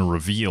Lord is going to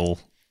reveal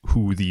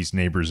who these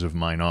neighbors of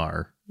mine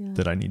are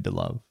that I need to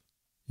love,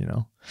 you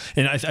know?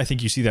 And I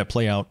think you see that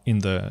play out in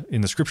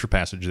the scripture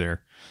passage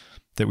there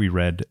that we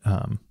read.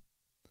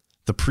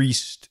 The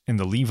priest and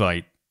the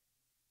Levite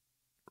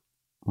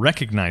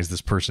recognize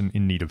this person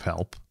in need of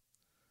help.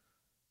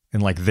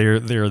 And like there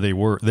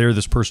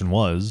this person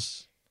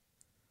was,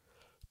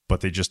 but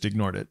they just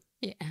ignored it.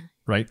 Yeah.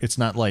 Right? It's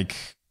not like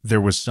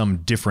there was some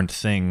different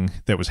thing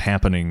that was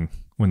happening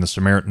when the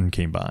Samaritan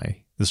came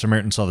by. The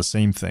Samaritan saw the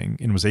same thing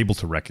and was able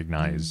to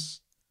recognize,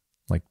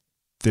 like,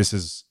 this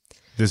is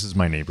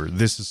my neighbor.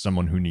 This is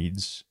someone who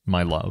needs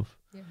my love.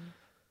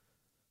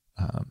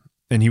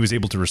 And he was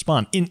able to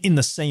respond in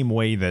the same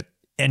way that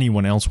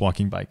anyone else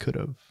walking by could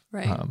have.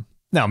 Right.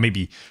 Now,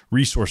 maybe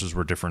resources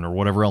were different or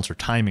whatever else, or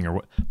timing or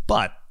what,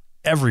 but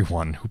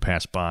everyone who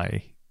passed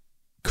by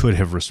could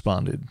have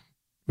responded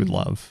with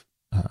love.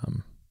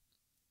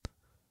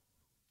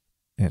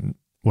 And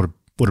what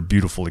a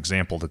beautiful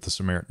example that the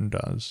Samaritan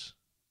does.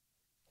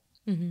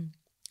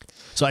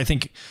 So I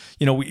think,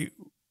 you know,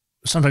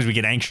 sometimes we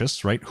get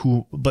anxious, right?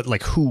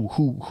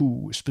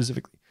 Who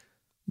specifically?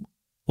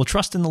 Well,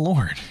 trust in the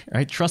Lord,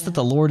 right? Trust that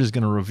the Lord is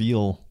going to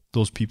reveal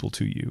those people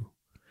to you,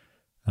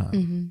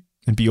 and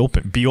be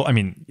open. I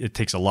mean, it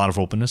takes a lot of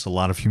openness, a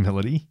lot of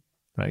humility,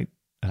 right?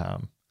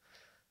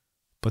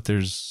 But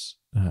there's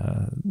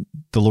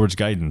the Lord's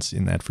guidance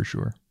in that for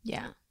sure.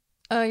 Yeah.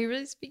 Oh, you're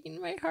really speaking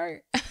to my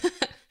heart.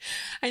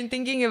 I'm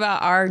thinking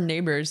about our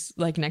neighbors,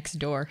 like next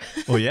door.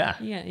 Oh yeah.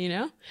 Yeah, you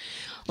know,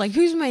 like,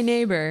 who's my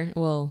neighbor?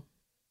 Well,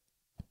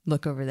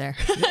 look over there.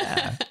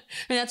 Yeah. I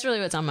mean, that's really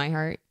what's on my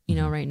heart, you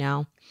know, right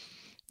now.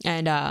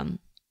 And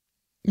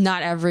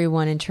not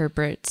everyone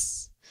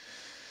interprets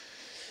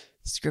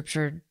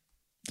scripture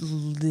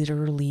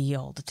literally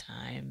all the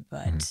time,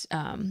 but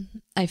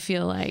I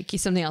feel like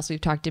something else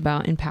we've talked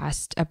about in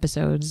past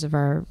episodes of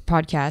our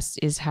podcast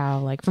is how,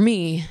 like, for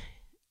me,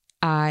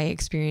 I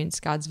experience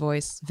God's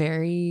voice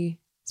very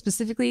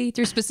specifically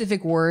through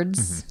specific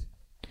words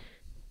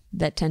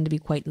that tend to be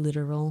quite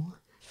literal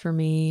for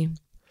me.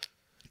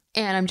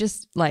 And I'm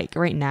just like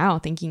right now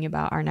thinking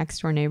about our next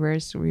door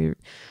neighbors. We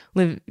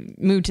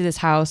moved to this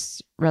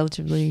house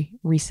relatively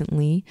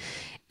recently,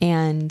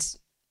 and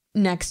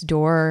next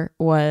door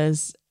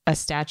was a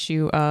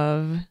statue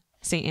of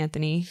St.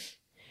 Anthony.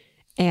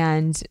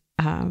 And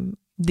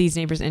these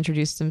neighbors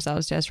introduced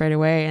themselves to us right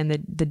away. And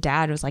the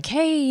dad was like,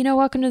 hey,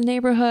 welcome to the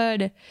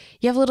neighborhood.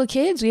 You have little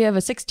kids? We have a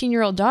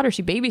 16-year-old daughter.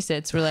 She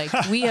babysits. We're like,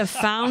 we have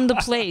found the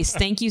place.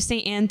 Thank you,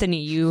 St.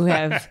 Anthony. You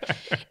have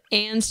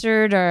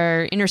answered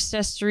our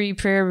intercessory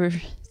prayer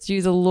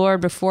through the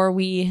Lord before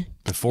we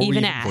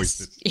even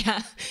asked.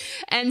 Yeah.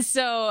 And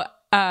so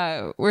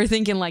we're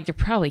thinking like they're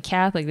probably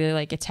Catholic. They're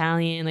like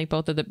Italian. Like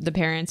both of the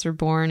parents were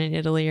born in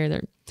Italy,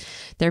 or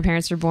their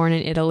parents were born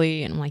in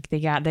Italy, and like they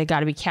got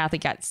to be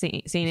Catholic. Got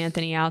Saint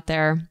Anthony out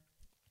there,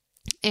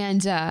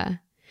 and I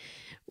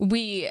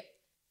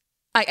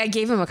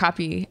gave him a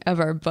copy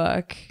of our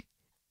book,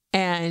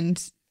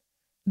 and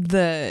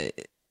they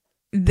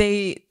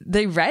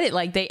read it.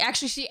 Like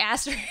she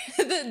asked her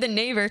the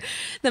neighbor,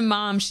 the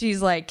mom.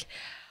 She's like,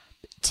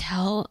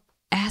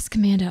 ask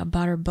Amanda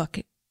about her book,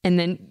 and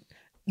then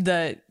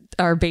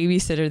our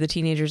babysitter, the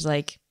teenager's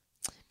like,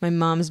 my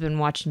mom's been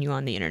watching you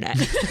on the internet.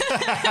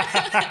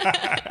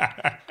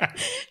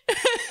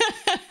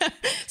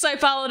 So I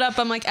followed up.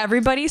 I'm like,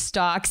 everybody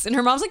stalks. And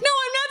her mom's like, no,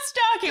 I'm not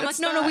stalking. I'm like,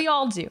 no, we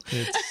all do.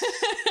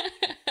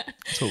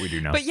 That's what we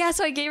do now. But yeah,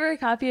 so I gave her a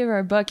copy of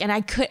our book, and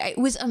it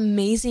was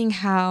amazing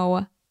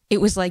how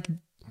it was like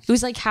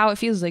how it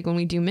feels like when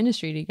we do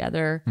ministry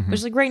together. It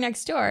was like right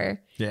next door.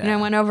 Yeah. And I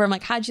went over, I'm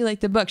like, how'd you like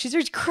the book? She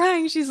starts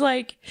crying. She's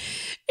like,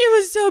 it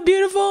was so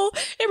beautiful.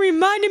 It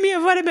reminded me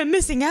of what I've been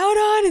missing out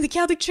on in the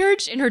Catholic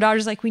Church. And her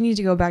daughter's like, we need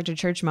to go back to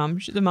church, Mom.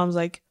 The mom's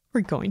like,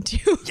 we're going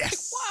to.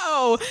 Yes.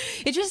 Whoa.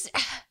 It just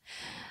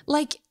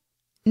like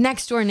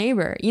next door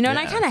neighbor, and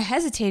I kind of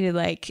hesitated,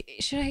 like,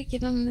 should I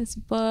give him this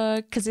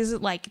book? Because is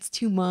it like it's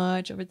too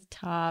much over the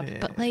top? Yeah.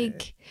 But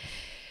like,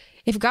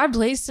 if God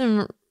placed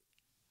him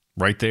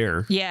right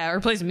there. Yeah,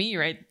 or placed me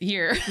right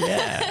here.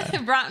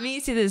 Yeah. Brought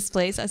me to this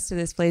place, us to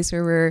this place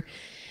where we're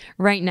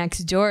right next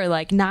door.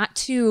 Like, not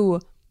to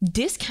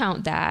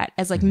discount that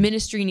as like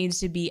ministry needs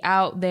to be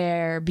out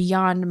there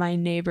beyond my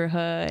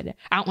neighborhood,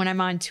 out when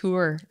I'm on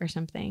tour or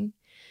something.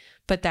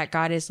 But that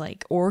God is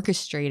like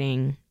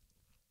orchestrating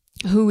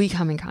who we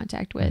come in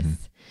contact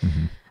with.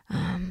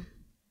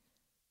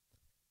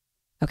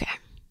 Okay.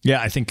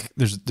 Yeah, I think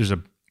there's a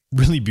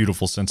really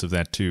beautiful sense of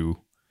that too.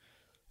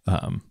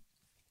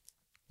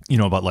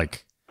 About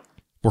like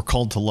we're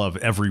called to love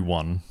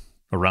everyone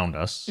around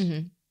us,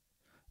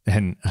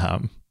 and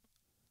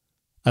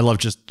I love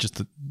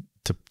just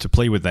to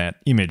play with that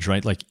image,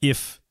 right? Like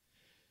if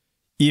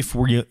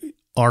we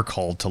are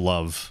called to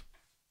love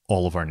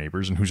all of our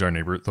neighbors, and who's our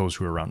neighbor? Those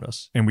who are around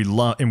us, and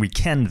we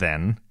can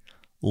then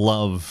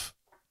love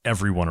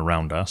everyone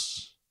around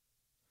us,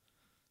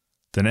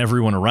 then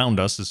everyone around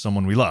us is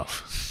someone we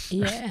love.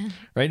 Yeah.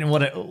 Right. And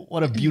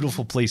what a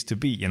beautiful place to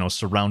be,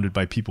 surrounded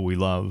by people we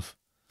love.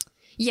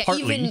 Yeah.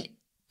 Partly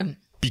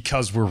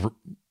because we're,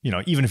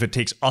 even if it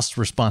takes us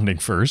responding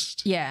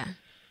first. Yeah.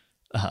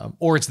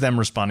 Or it's them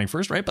responding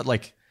first. Right. But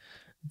like,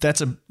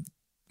 that's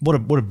what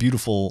a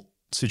beautiful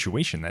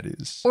situation that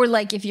is. Or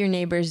like if your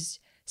neighbors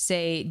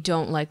say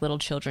don't like little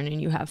children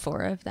and you have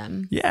 4 of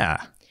them.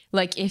 Yeah.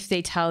 Like if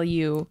they tell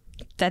you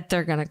that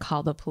they're going to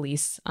call the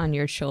police on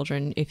your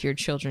children if your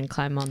children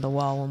climb on the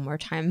wall one more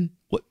time.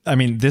 What, I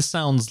mean, this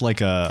sounds like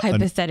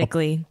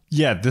hypothetically.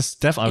 This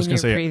definitely, I was going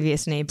to say,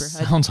 previous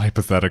neighborhood. Sounds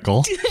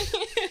hypothetical.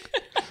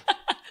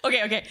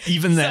 Okay.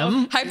 Even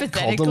them,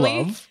 hypothetically, called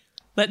to love.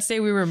 Let's say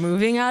we were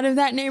moving out of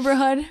that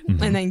neighborhood,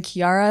 and then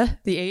Kiara,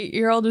 the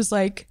 8-year-old, was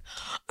like,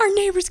 our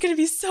neighbor's going to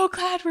be so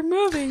glad we're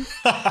moving.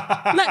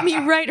 Let me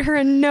write her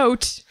a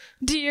note.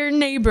 Dear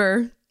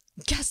neighbor,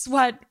 guess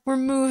what? We're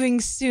moving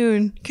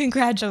soon.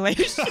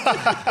 Congratulations.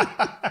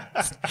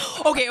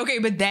 Okay.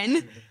 But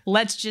then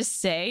let's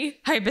just say,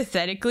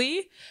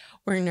 hypothetically,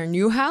 we're in our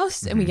new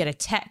house and we get a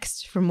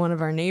text from one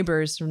of our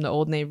neighbors from the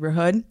old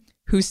neighborhood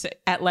who's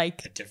at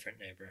like a different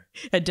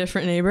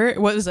neighbor.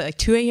 What was it? Like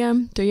 2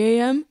 a.m., 3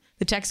 a.m.?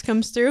 The text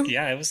comes through?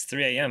 Yeah, it was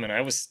 3 a.m. and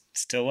I was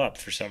still up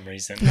for some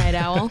reason. Night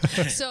owl.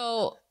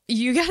 So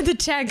you got the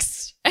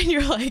text and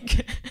you're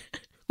like,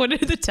 what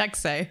did the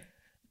text say?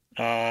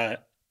 Hold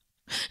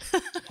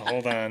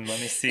on. Let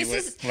me see.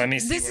 This is Randy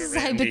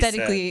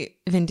hypothetically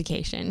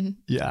vindication.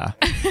 Yeah.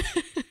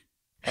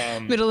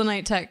 Middle of the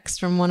night text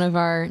from one of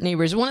our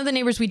neighbors. One of the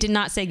neighbors we did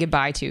not say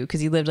goodbye to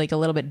because he lived like a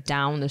little bit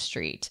down the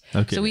street.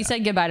 Okay, so we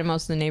said goodbye to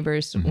most of the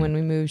neighbors when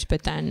we moved,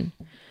 but then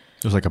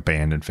it was like a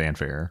band and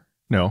fanfare.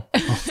 No.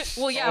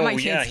 Well, yeah, my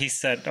kids. Yeah, he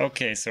said,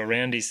 okay, so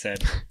Randy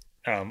said,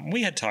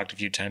 we had talked a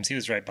few times. He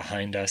was right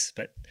behind us,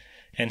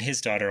 and his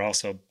daughter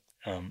also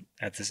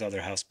at this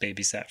other house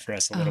babysat for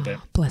us a little bit.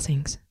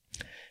 Blessings.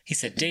 He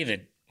said,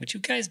 David, would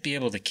you guys be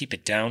able to keep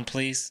it down,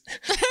 please?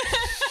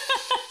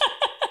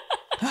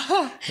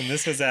 And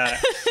this was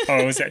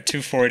it was at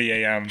 2:40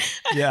 a.m.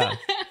 Yeah.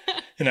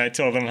 And I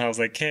told him, I was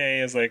like,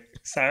 hey, I was like,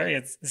 sorry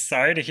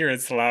to hear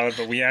it's loud,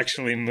 but we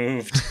actually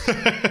moved at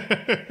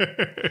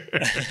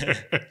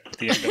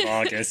the end of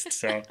August.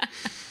 So,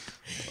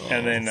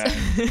 and then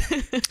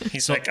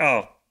he's like,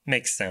 oh,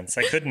 makes sense.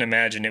 I couldn't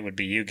imagine it would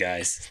be you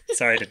guys.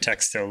 Sorry to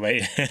text so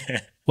late.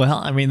 Well,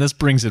 I mean, this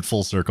brings it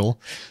full circle.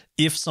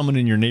 If someone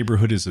in your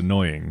neighborhood is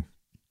annoying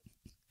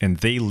and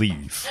they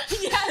leave,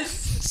 Yes.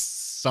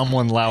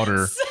 someone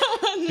louder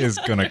is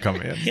going to come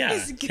in. Yeah.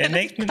 It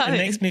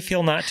makes me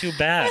feel not too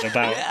bad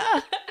about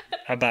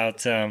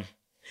the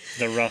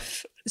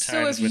rough times.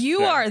 So if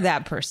you are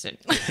that person,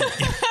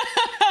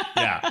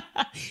 Yeah.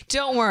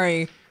 don't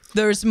worry.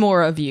 There's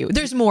more of you.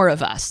 There's more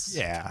of us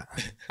Yeah.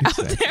 out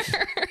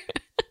there.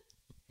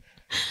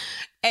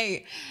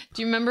 Hey,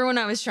 do you remember when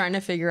I was trying to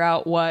figure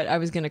out what I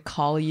was going to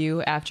call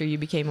you after you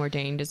became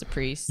ordained as a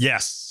priest?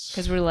 Yes.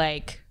 Because we're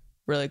like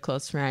really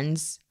close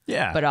friends.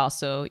 Yeah. But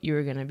also you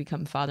were going to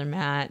become Father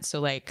Matt. So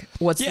like,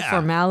 what's the Yeah.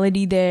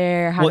 formality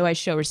there? How What- do I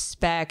show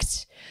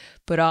respect,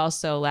 but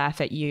also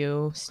laugh at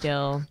you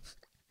still?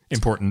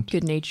 Important.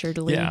 Good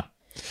naturedly. Yeah.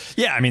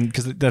 Yeah. I mean,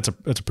 because that's a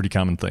pretty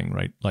common thing,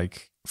 right?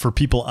 Like for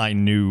people I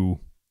knew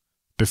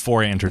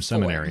before I entered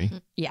seminary,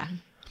 Yeah.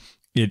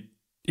 it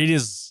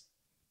is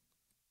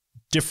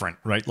different,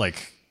 right?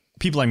 Like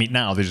people I meet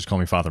now, they just call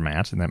me Father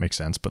Matt, and that makes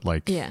sense. But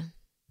like Yeah.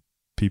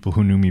 people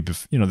who knew me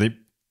before, they.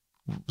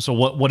 So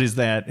what is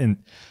that?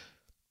 And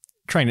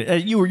trying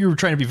to you were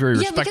trying to be very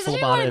Yeah, because I respectful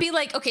didn't about want it. to be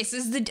like, okay, so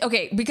this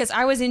is because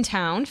I was in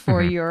town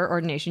for your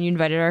ordination. You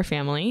invited our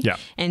family. Yeah.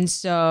 And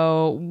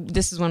so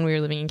this is when we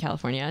were living in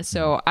California.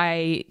 So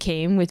I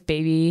came with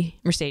baby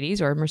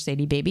Mercedes, or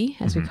Mercedes baby,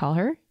 as we call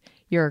her,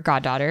 your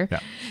goddaughter,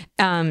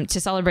 to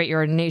celebrate your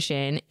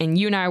ordination. And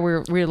you and I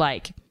were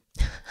like,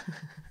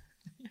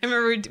 I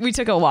remember we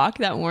took a walk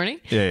that morning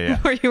Yeah.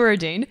 where you were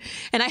ordained.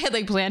 And I had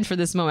like planned for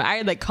this moment. I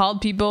had like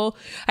called people.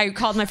 I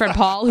called my friend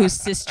Paul, whose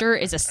sister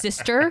is a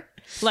sister.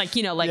 Like,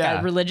 Yeah.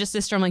 a religious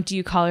sister. I'm like, do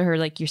you call her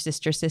like your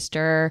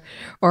sister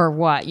or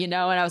what? And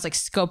I was like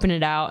scoping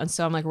it out. And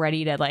so I'm like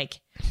ready to like,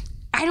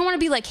 I don't want to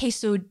be like, hey,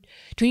 so do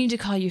we need to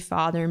call you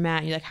Father Matt?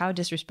 And you're like, how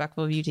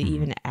disrespectful of you to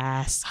even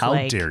ask. How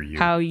like, dare you?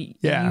 How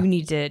Yeah. you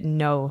need to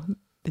know.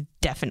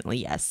 Definitely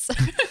yes.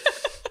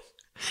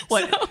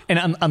 What?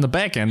 And on the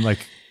back end, like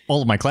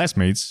all of my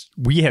classmates,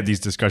 we had these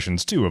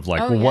discussions too of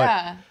like,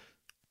 what?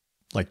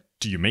 Like,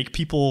 do you make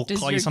people Does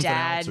call your you something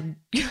dad? else? Or-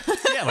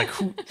 yeah, like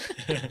who?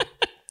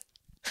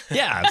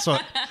 Yeah, so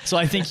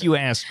I think you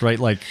asked, right?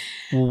 Like,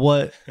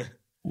 what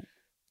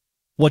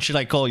should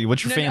I call you?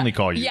 What's your family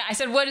call you? Yeah, I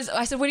said, what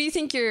do you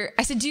think do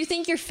you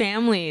think your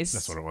family's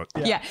That's what it was.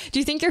 Yeah. Do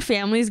you think your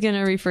family's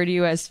gonna refer to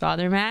you as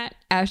Father Matt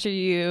after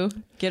you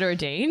get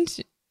ordained?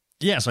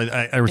 Yeah, so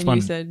I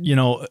responded, said-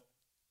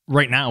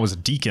 right now as a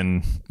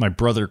deacon, my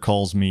brother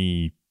calls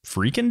me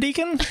freaking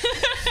deacon.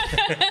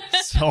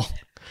 So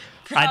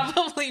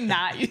Probably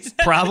not. You said.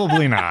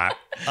 probably not.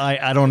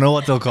 I don't know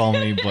what they'll call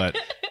me, but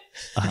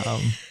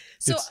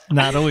So, it's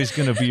not always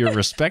going to be a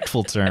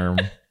respectful term,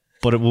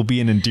 but it will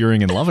be an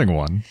endearing and loving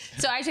one.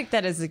 so I took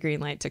that as the green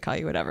light to call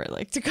you whatever I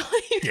like to call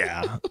you.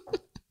 Yeah.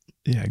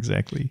 Yeah,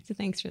 exactly. So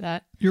thanks for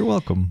that, You're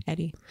welcome.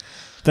 Eddie.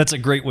 That's a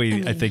great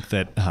way. I think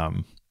that,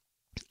 I'm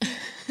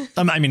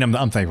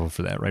thankful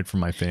for that, right? For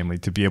my family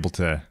to be able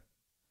to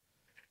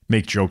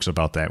make jokes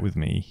about that with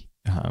me.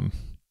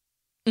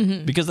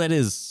 Because that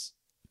is,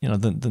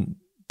 then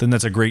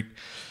that's a great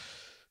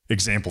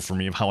example for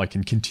me of how I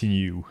can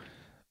continue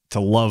to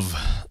love,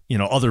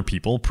 other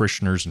people,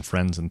 parishioners and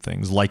friends and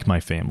things like my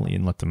family,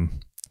 and let them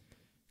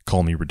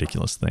call me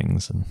ridiculous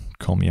things and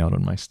call me out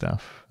on my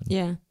stuff.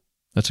 Yeah.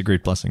 That's a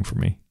great blessing for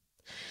me.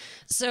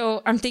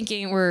 So I'm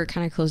thinking we're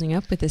kind of closing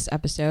up with this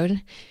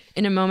episode.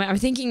 In a moment, I'm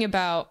thinking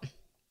about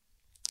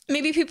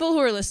maybe people who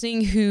are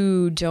listening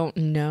who don't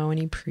know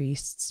any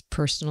priests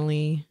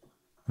personally.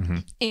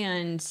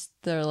 And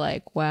they're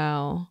like,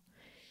 wow,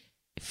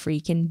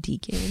 freaking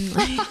deacon.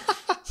 Like,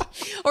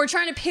 or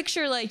trying to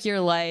picture like your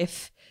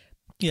life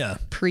Yeah.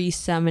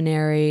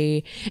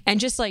 pre-seminary.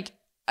 And just like,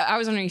 I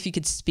was wondering if you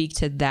could speak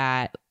to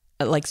that,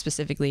 like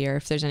specifically, or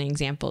if there's any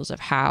examples of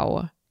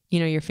how,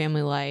 your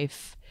family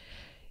life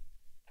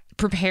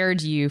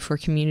prepared you for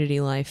community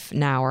life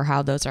now, or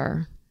how those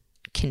are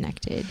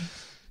connected.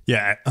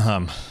 Yeah,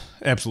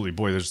 absolutely.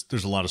 Boy,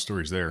 there's a lot of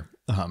stories there.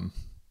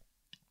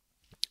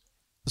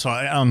 So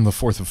I'm the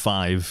fourth of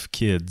 5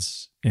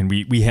 kids, and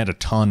we had a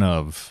ton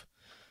of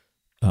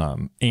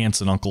aunts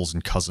and uncles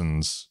and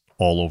cousins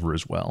all over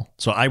as well.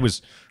 So I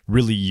was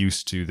really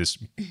used to this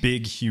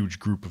big, huge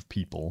group of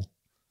people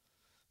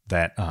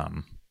that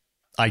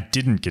I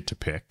didn't get to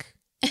pick,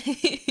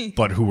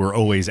 but who were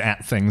always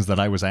at things that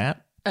I was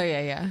at. Oh,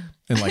 yeah.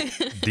 And like,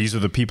 these are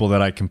the people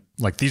that I can,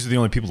 like, these are the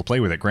only people to play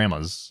with at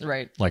grandma's.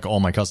 Right. Like all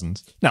my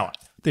cousins. Now,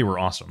 they were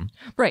awesome.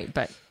 Right.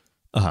 But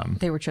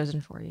they were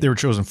chosen for you. They were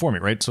chosen for me,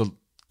 right? So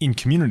in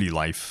community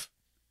life,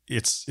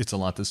 it's a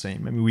lot the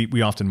same. I mean,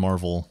 we often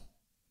marvel,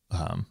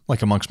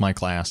 like amongst my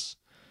class,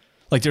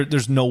 Like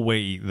there's no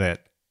way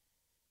that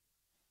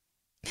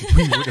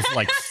we would have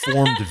like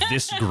formed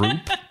this group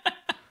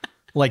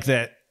like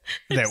that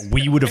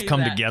we would have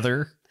come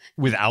together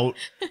without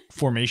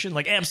formation.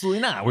 Like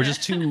absolutely not. We're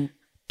just too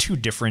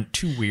different,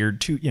 too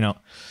weird,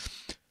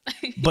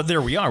 but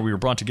there we are. We were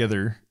brought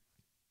together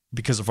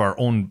because of our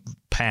own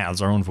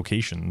paths, our own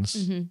vocations.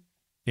 Mm-hmm.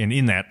 And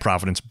in that,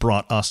 Providence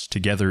brought us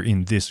together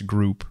in this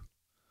group.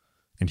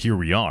 And here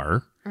we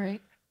are.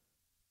 Right.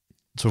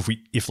 So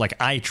if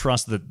I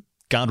trust that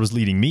God was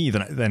leading me,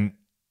 then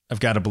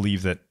I've got to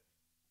believe that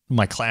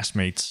my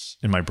classmates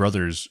and my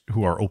brothers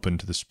who are open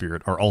to the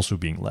Spirit are also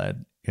being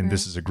led. And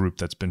this is a group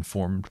that's been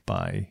formed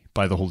by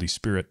the Holy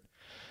Spirit.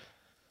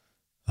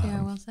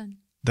 Yeah, well said.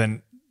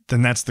 Then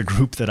that's the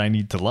group that I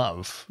need to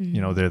love.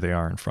 Mm-hmm. There they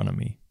are in front of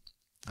me.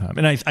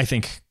 And I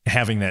think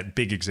having that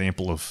big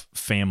example of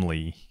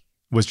family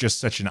was just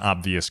such an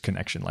obvious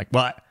connection. Like,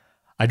 well,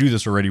 I do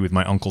this already with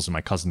my uncles and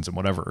my cousins and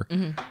whatever.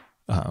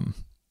 Mm-hmm.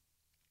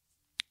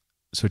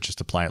 So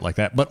just apply it like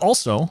that. But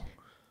also,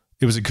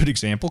 it was a good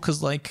example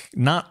because, like,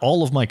 not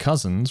all of my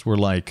cousins were,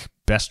 like,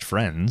 best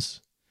friends.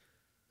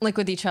 Like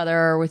with each other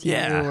or with you?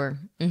 Or,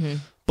 mm-hmm.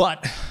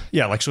 But,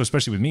 yeah, like, so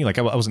especially with me, like,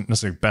 I wasn't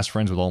necessarily best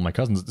friends with all my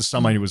cousins.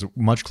 Some I was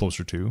much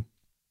closer to.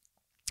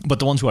 But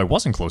the ones who I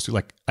wasn't close to,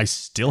 like, I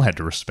still had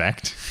to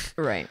respect.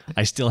 Right.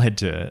 I still had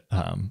to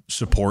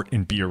support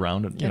and be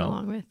around. And, Get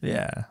along with.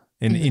 Yeah.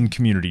 And in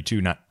community, too.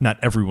 Not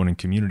everyone in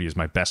community is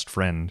my best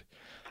friend.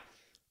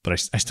 But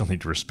I still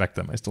need to respect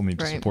them. I still need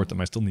to support them.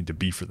 I still need to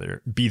be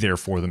there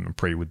for them and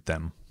pray with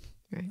them.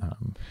 Right.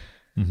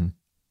 Mm-hmm.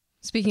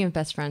 Speaking of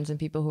best friends and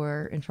people who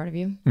are in front of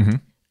you,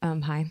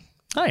 hi.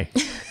 Hi.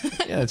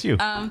 Yeah, that's you.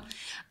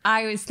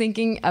 I was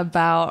thinking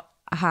about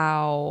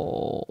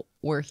how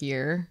we're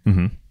here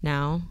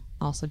now,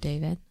 also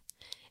David,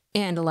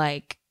 and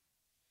like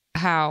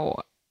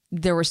how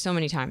there were so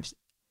many times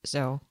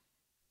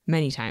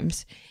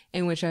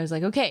in which I was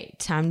like, okay,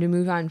 time to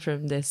move on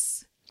from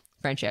this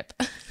friendship.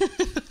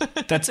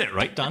 That's it,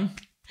 right? Done?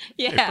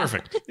 Yeah. Okay,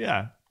 perfect.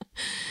 Yeah.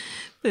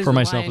 There's for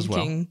myself Lion as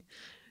well. King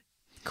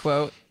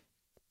quote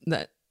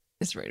that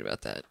is right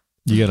about that.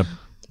 You got to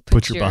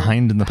put your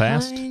behind in the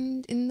past.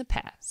 Behind in the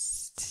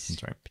past.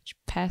 That's right. Put your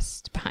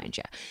past behind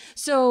you.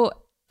 So,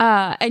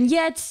 and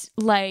yet,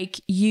 like,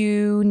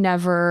 you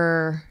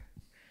never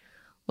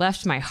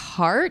left my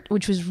heart,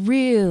 which was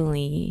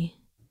really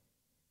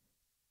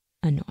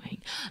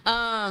annoying.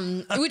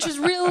 Which was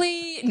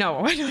really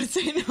no, I don't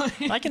say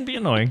annoying. I can be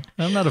annoying.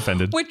 I'm not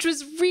offended. Which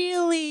was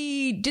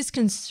really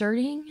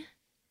disconcerting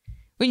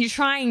when you're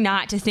trying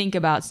not to think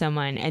about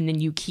someone and then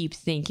you keep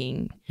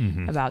thinking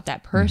about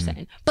that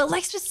person. But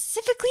like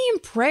specifically in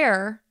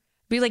prayer,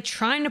 be like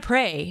trying to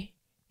pray.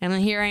 And then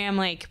here I am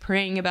like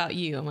praying about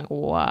you. I'm like,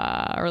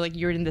 wow. Or like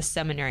you're in the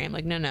seminary. I'm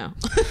like, no.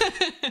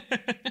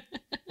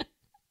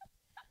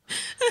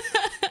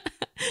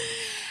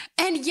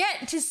 And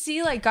yet to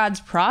see like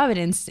God's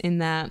providence in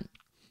that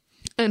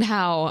and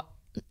how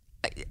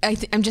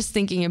I'm just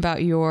thinking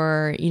about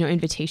your,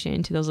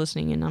 invitation to those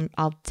listening. And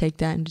I'll take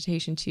that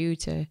invitation too,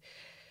 to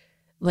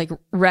like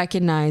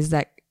recognize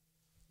that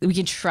we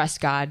can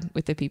trust God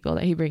with the people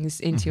that he brings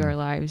into our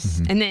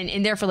lives. And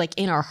therefore like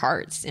in our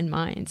hearts and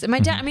minds. And my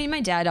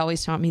dad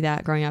always taught me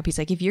that growing up. He's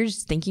like, if you're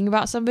just thinking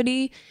about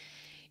somebody,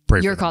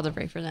 you're called to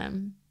pray for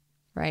them.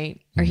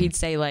 Right. Or he'd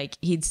say like,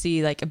 he'd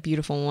see like a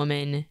beautiful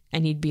woman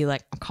and he'd be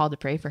like, I'm called to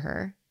pray for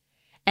her.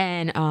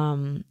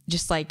 And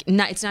just like,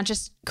 it's not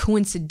just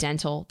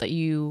coincidental that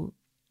you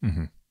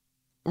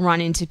run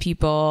into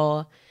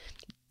people,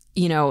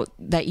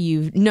 that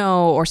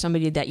or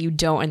somebody that you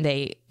don't, and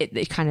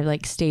it kind of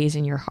like stays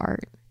in your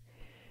heart.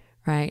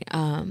 Right.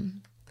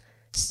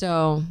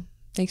 So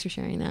thanks for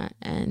sharing that.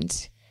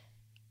 And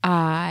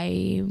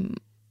I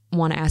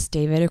want to ask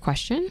David a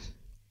question.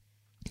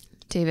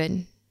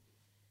 David,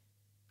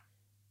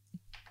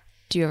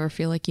 do you ever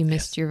feel like you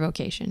missed your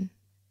vocation?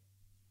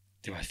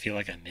 Do I feel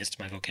like I missed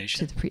my vocation?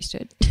 To the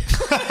priesthood.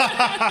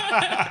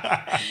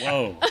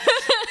 Whoa.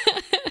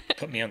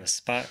 Put me on the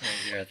spot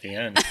right here at the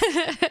end.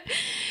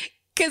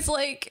 Because,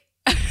 like,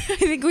 I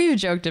think we've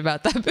joked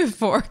about that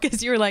before.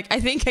 Because you were like,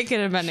 I think I could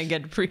have been a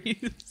good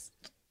priest.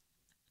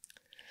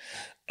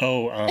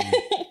 There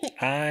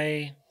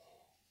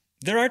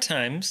are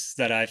times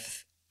that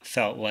I've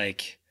felt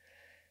like,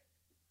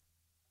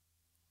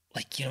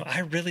 I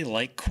really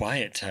like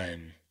quiet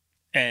time.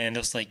 And I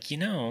was like,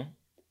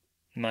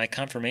 my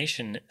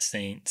confirmation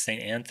saint,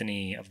 St.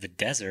 Anthony of the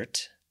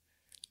Desert,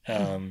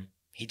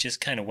 he just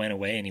kind of went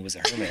away and he was a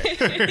hermit.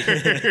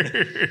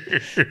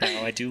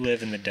 Now I do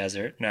live in the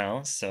desert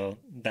now, so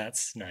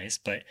that's nice.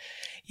 But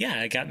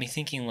yeah, it got me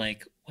thinking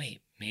like,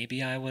 wait,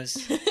 maybe I was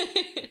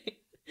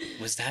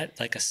that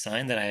like a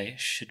sign that I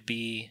should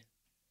be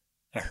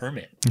a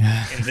hermit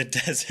in the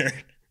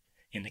desert,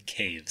 in a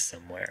cave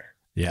somewhere?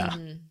 Yeah.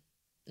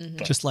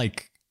 Just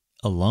like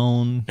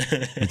alone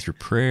with your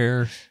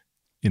prayer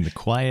in the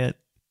quiet.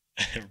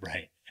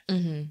 Right.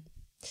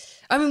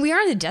 I mean, we are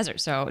in the desert,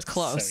 so it's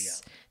close. So,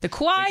 yeah. The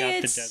quiet. We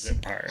got the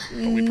desert part,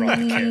 but we brought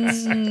the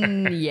kids.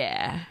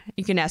 Yeah.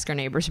 You can ask our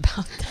neighbors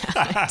about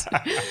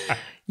that.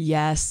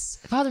 Yes.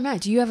 Father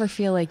Matt, do you ever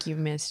feel like you've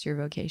missed your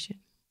vocation?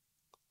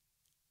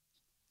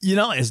 You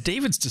know, as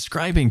David's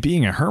describing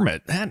being a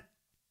hermit, that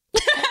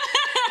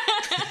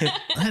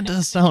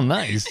does sound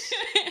nice.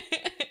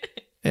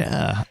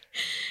 Yeah.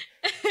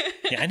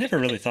 Yeah, I never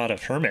really thought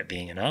of hermit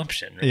being an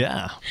option. Right?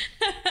 Yeah.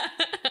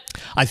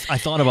 I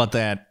thought about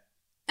that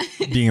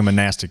being a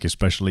monastic,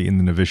 especially in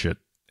the novitiate.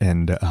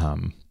 And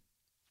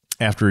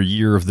after a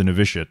year of the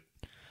novitiate,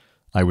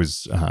 I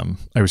was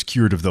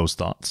cured of those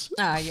thoughts.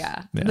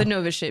 Yeah. The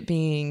novitiate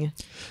being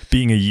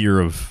a year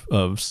of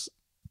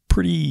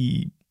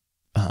pretty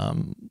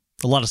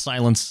a lot of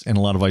silence and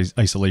a lot of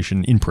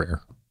isolation in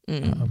prayer.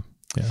 Yeah.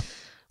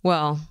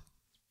 Well,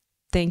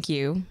 thank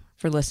you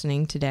for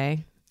listening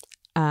today.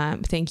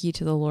 Thank you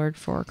to the Lord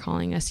for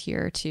calling us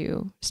here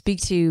to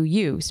speak to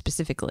you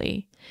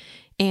specifically.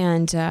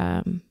 And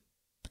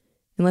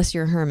unless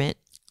you're a hermit,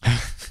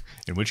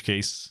 in which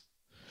case,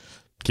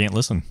 can't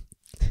listen.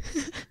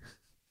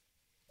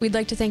 We'd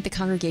like to thank the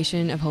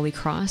Congregation of Holy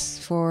Cross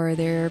for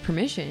their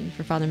permission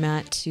for Father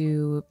Matt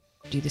to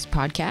do this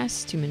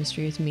podcast, to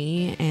ministry with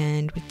me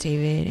and with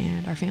David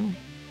and our family.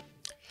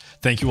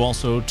 Thank you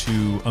also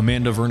to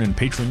Amanda Vernon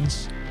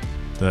patrons.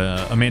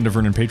 The Amanda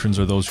Vernon patrons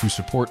are those who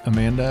support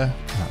Amanda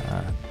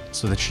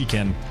so that she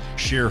can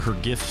share her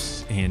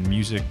gifts and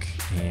music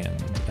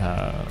and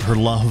her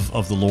love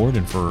of the Lord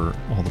and for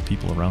all the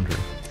people around her.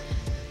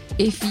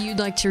 If you'd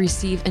like to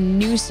receive a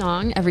new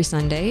song every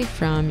Sunday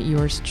from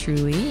yours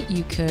truly,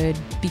 you could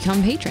become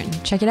a patron.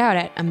 Check it out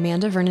at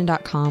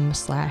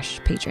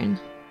amandavernon.com/patron.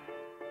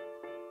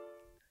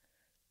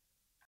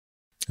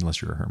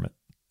 Unless you're a hermit.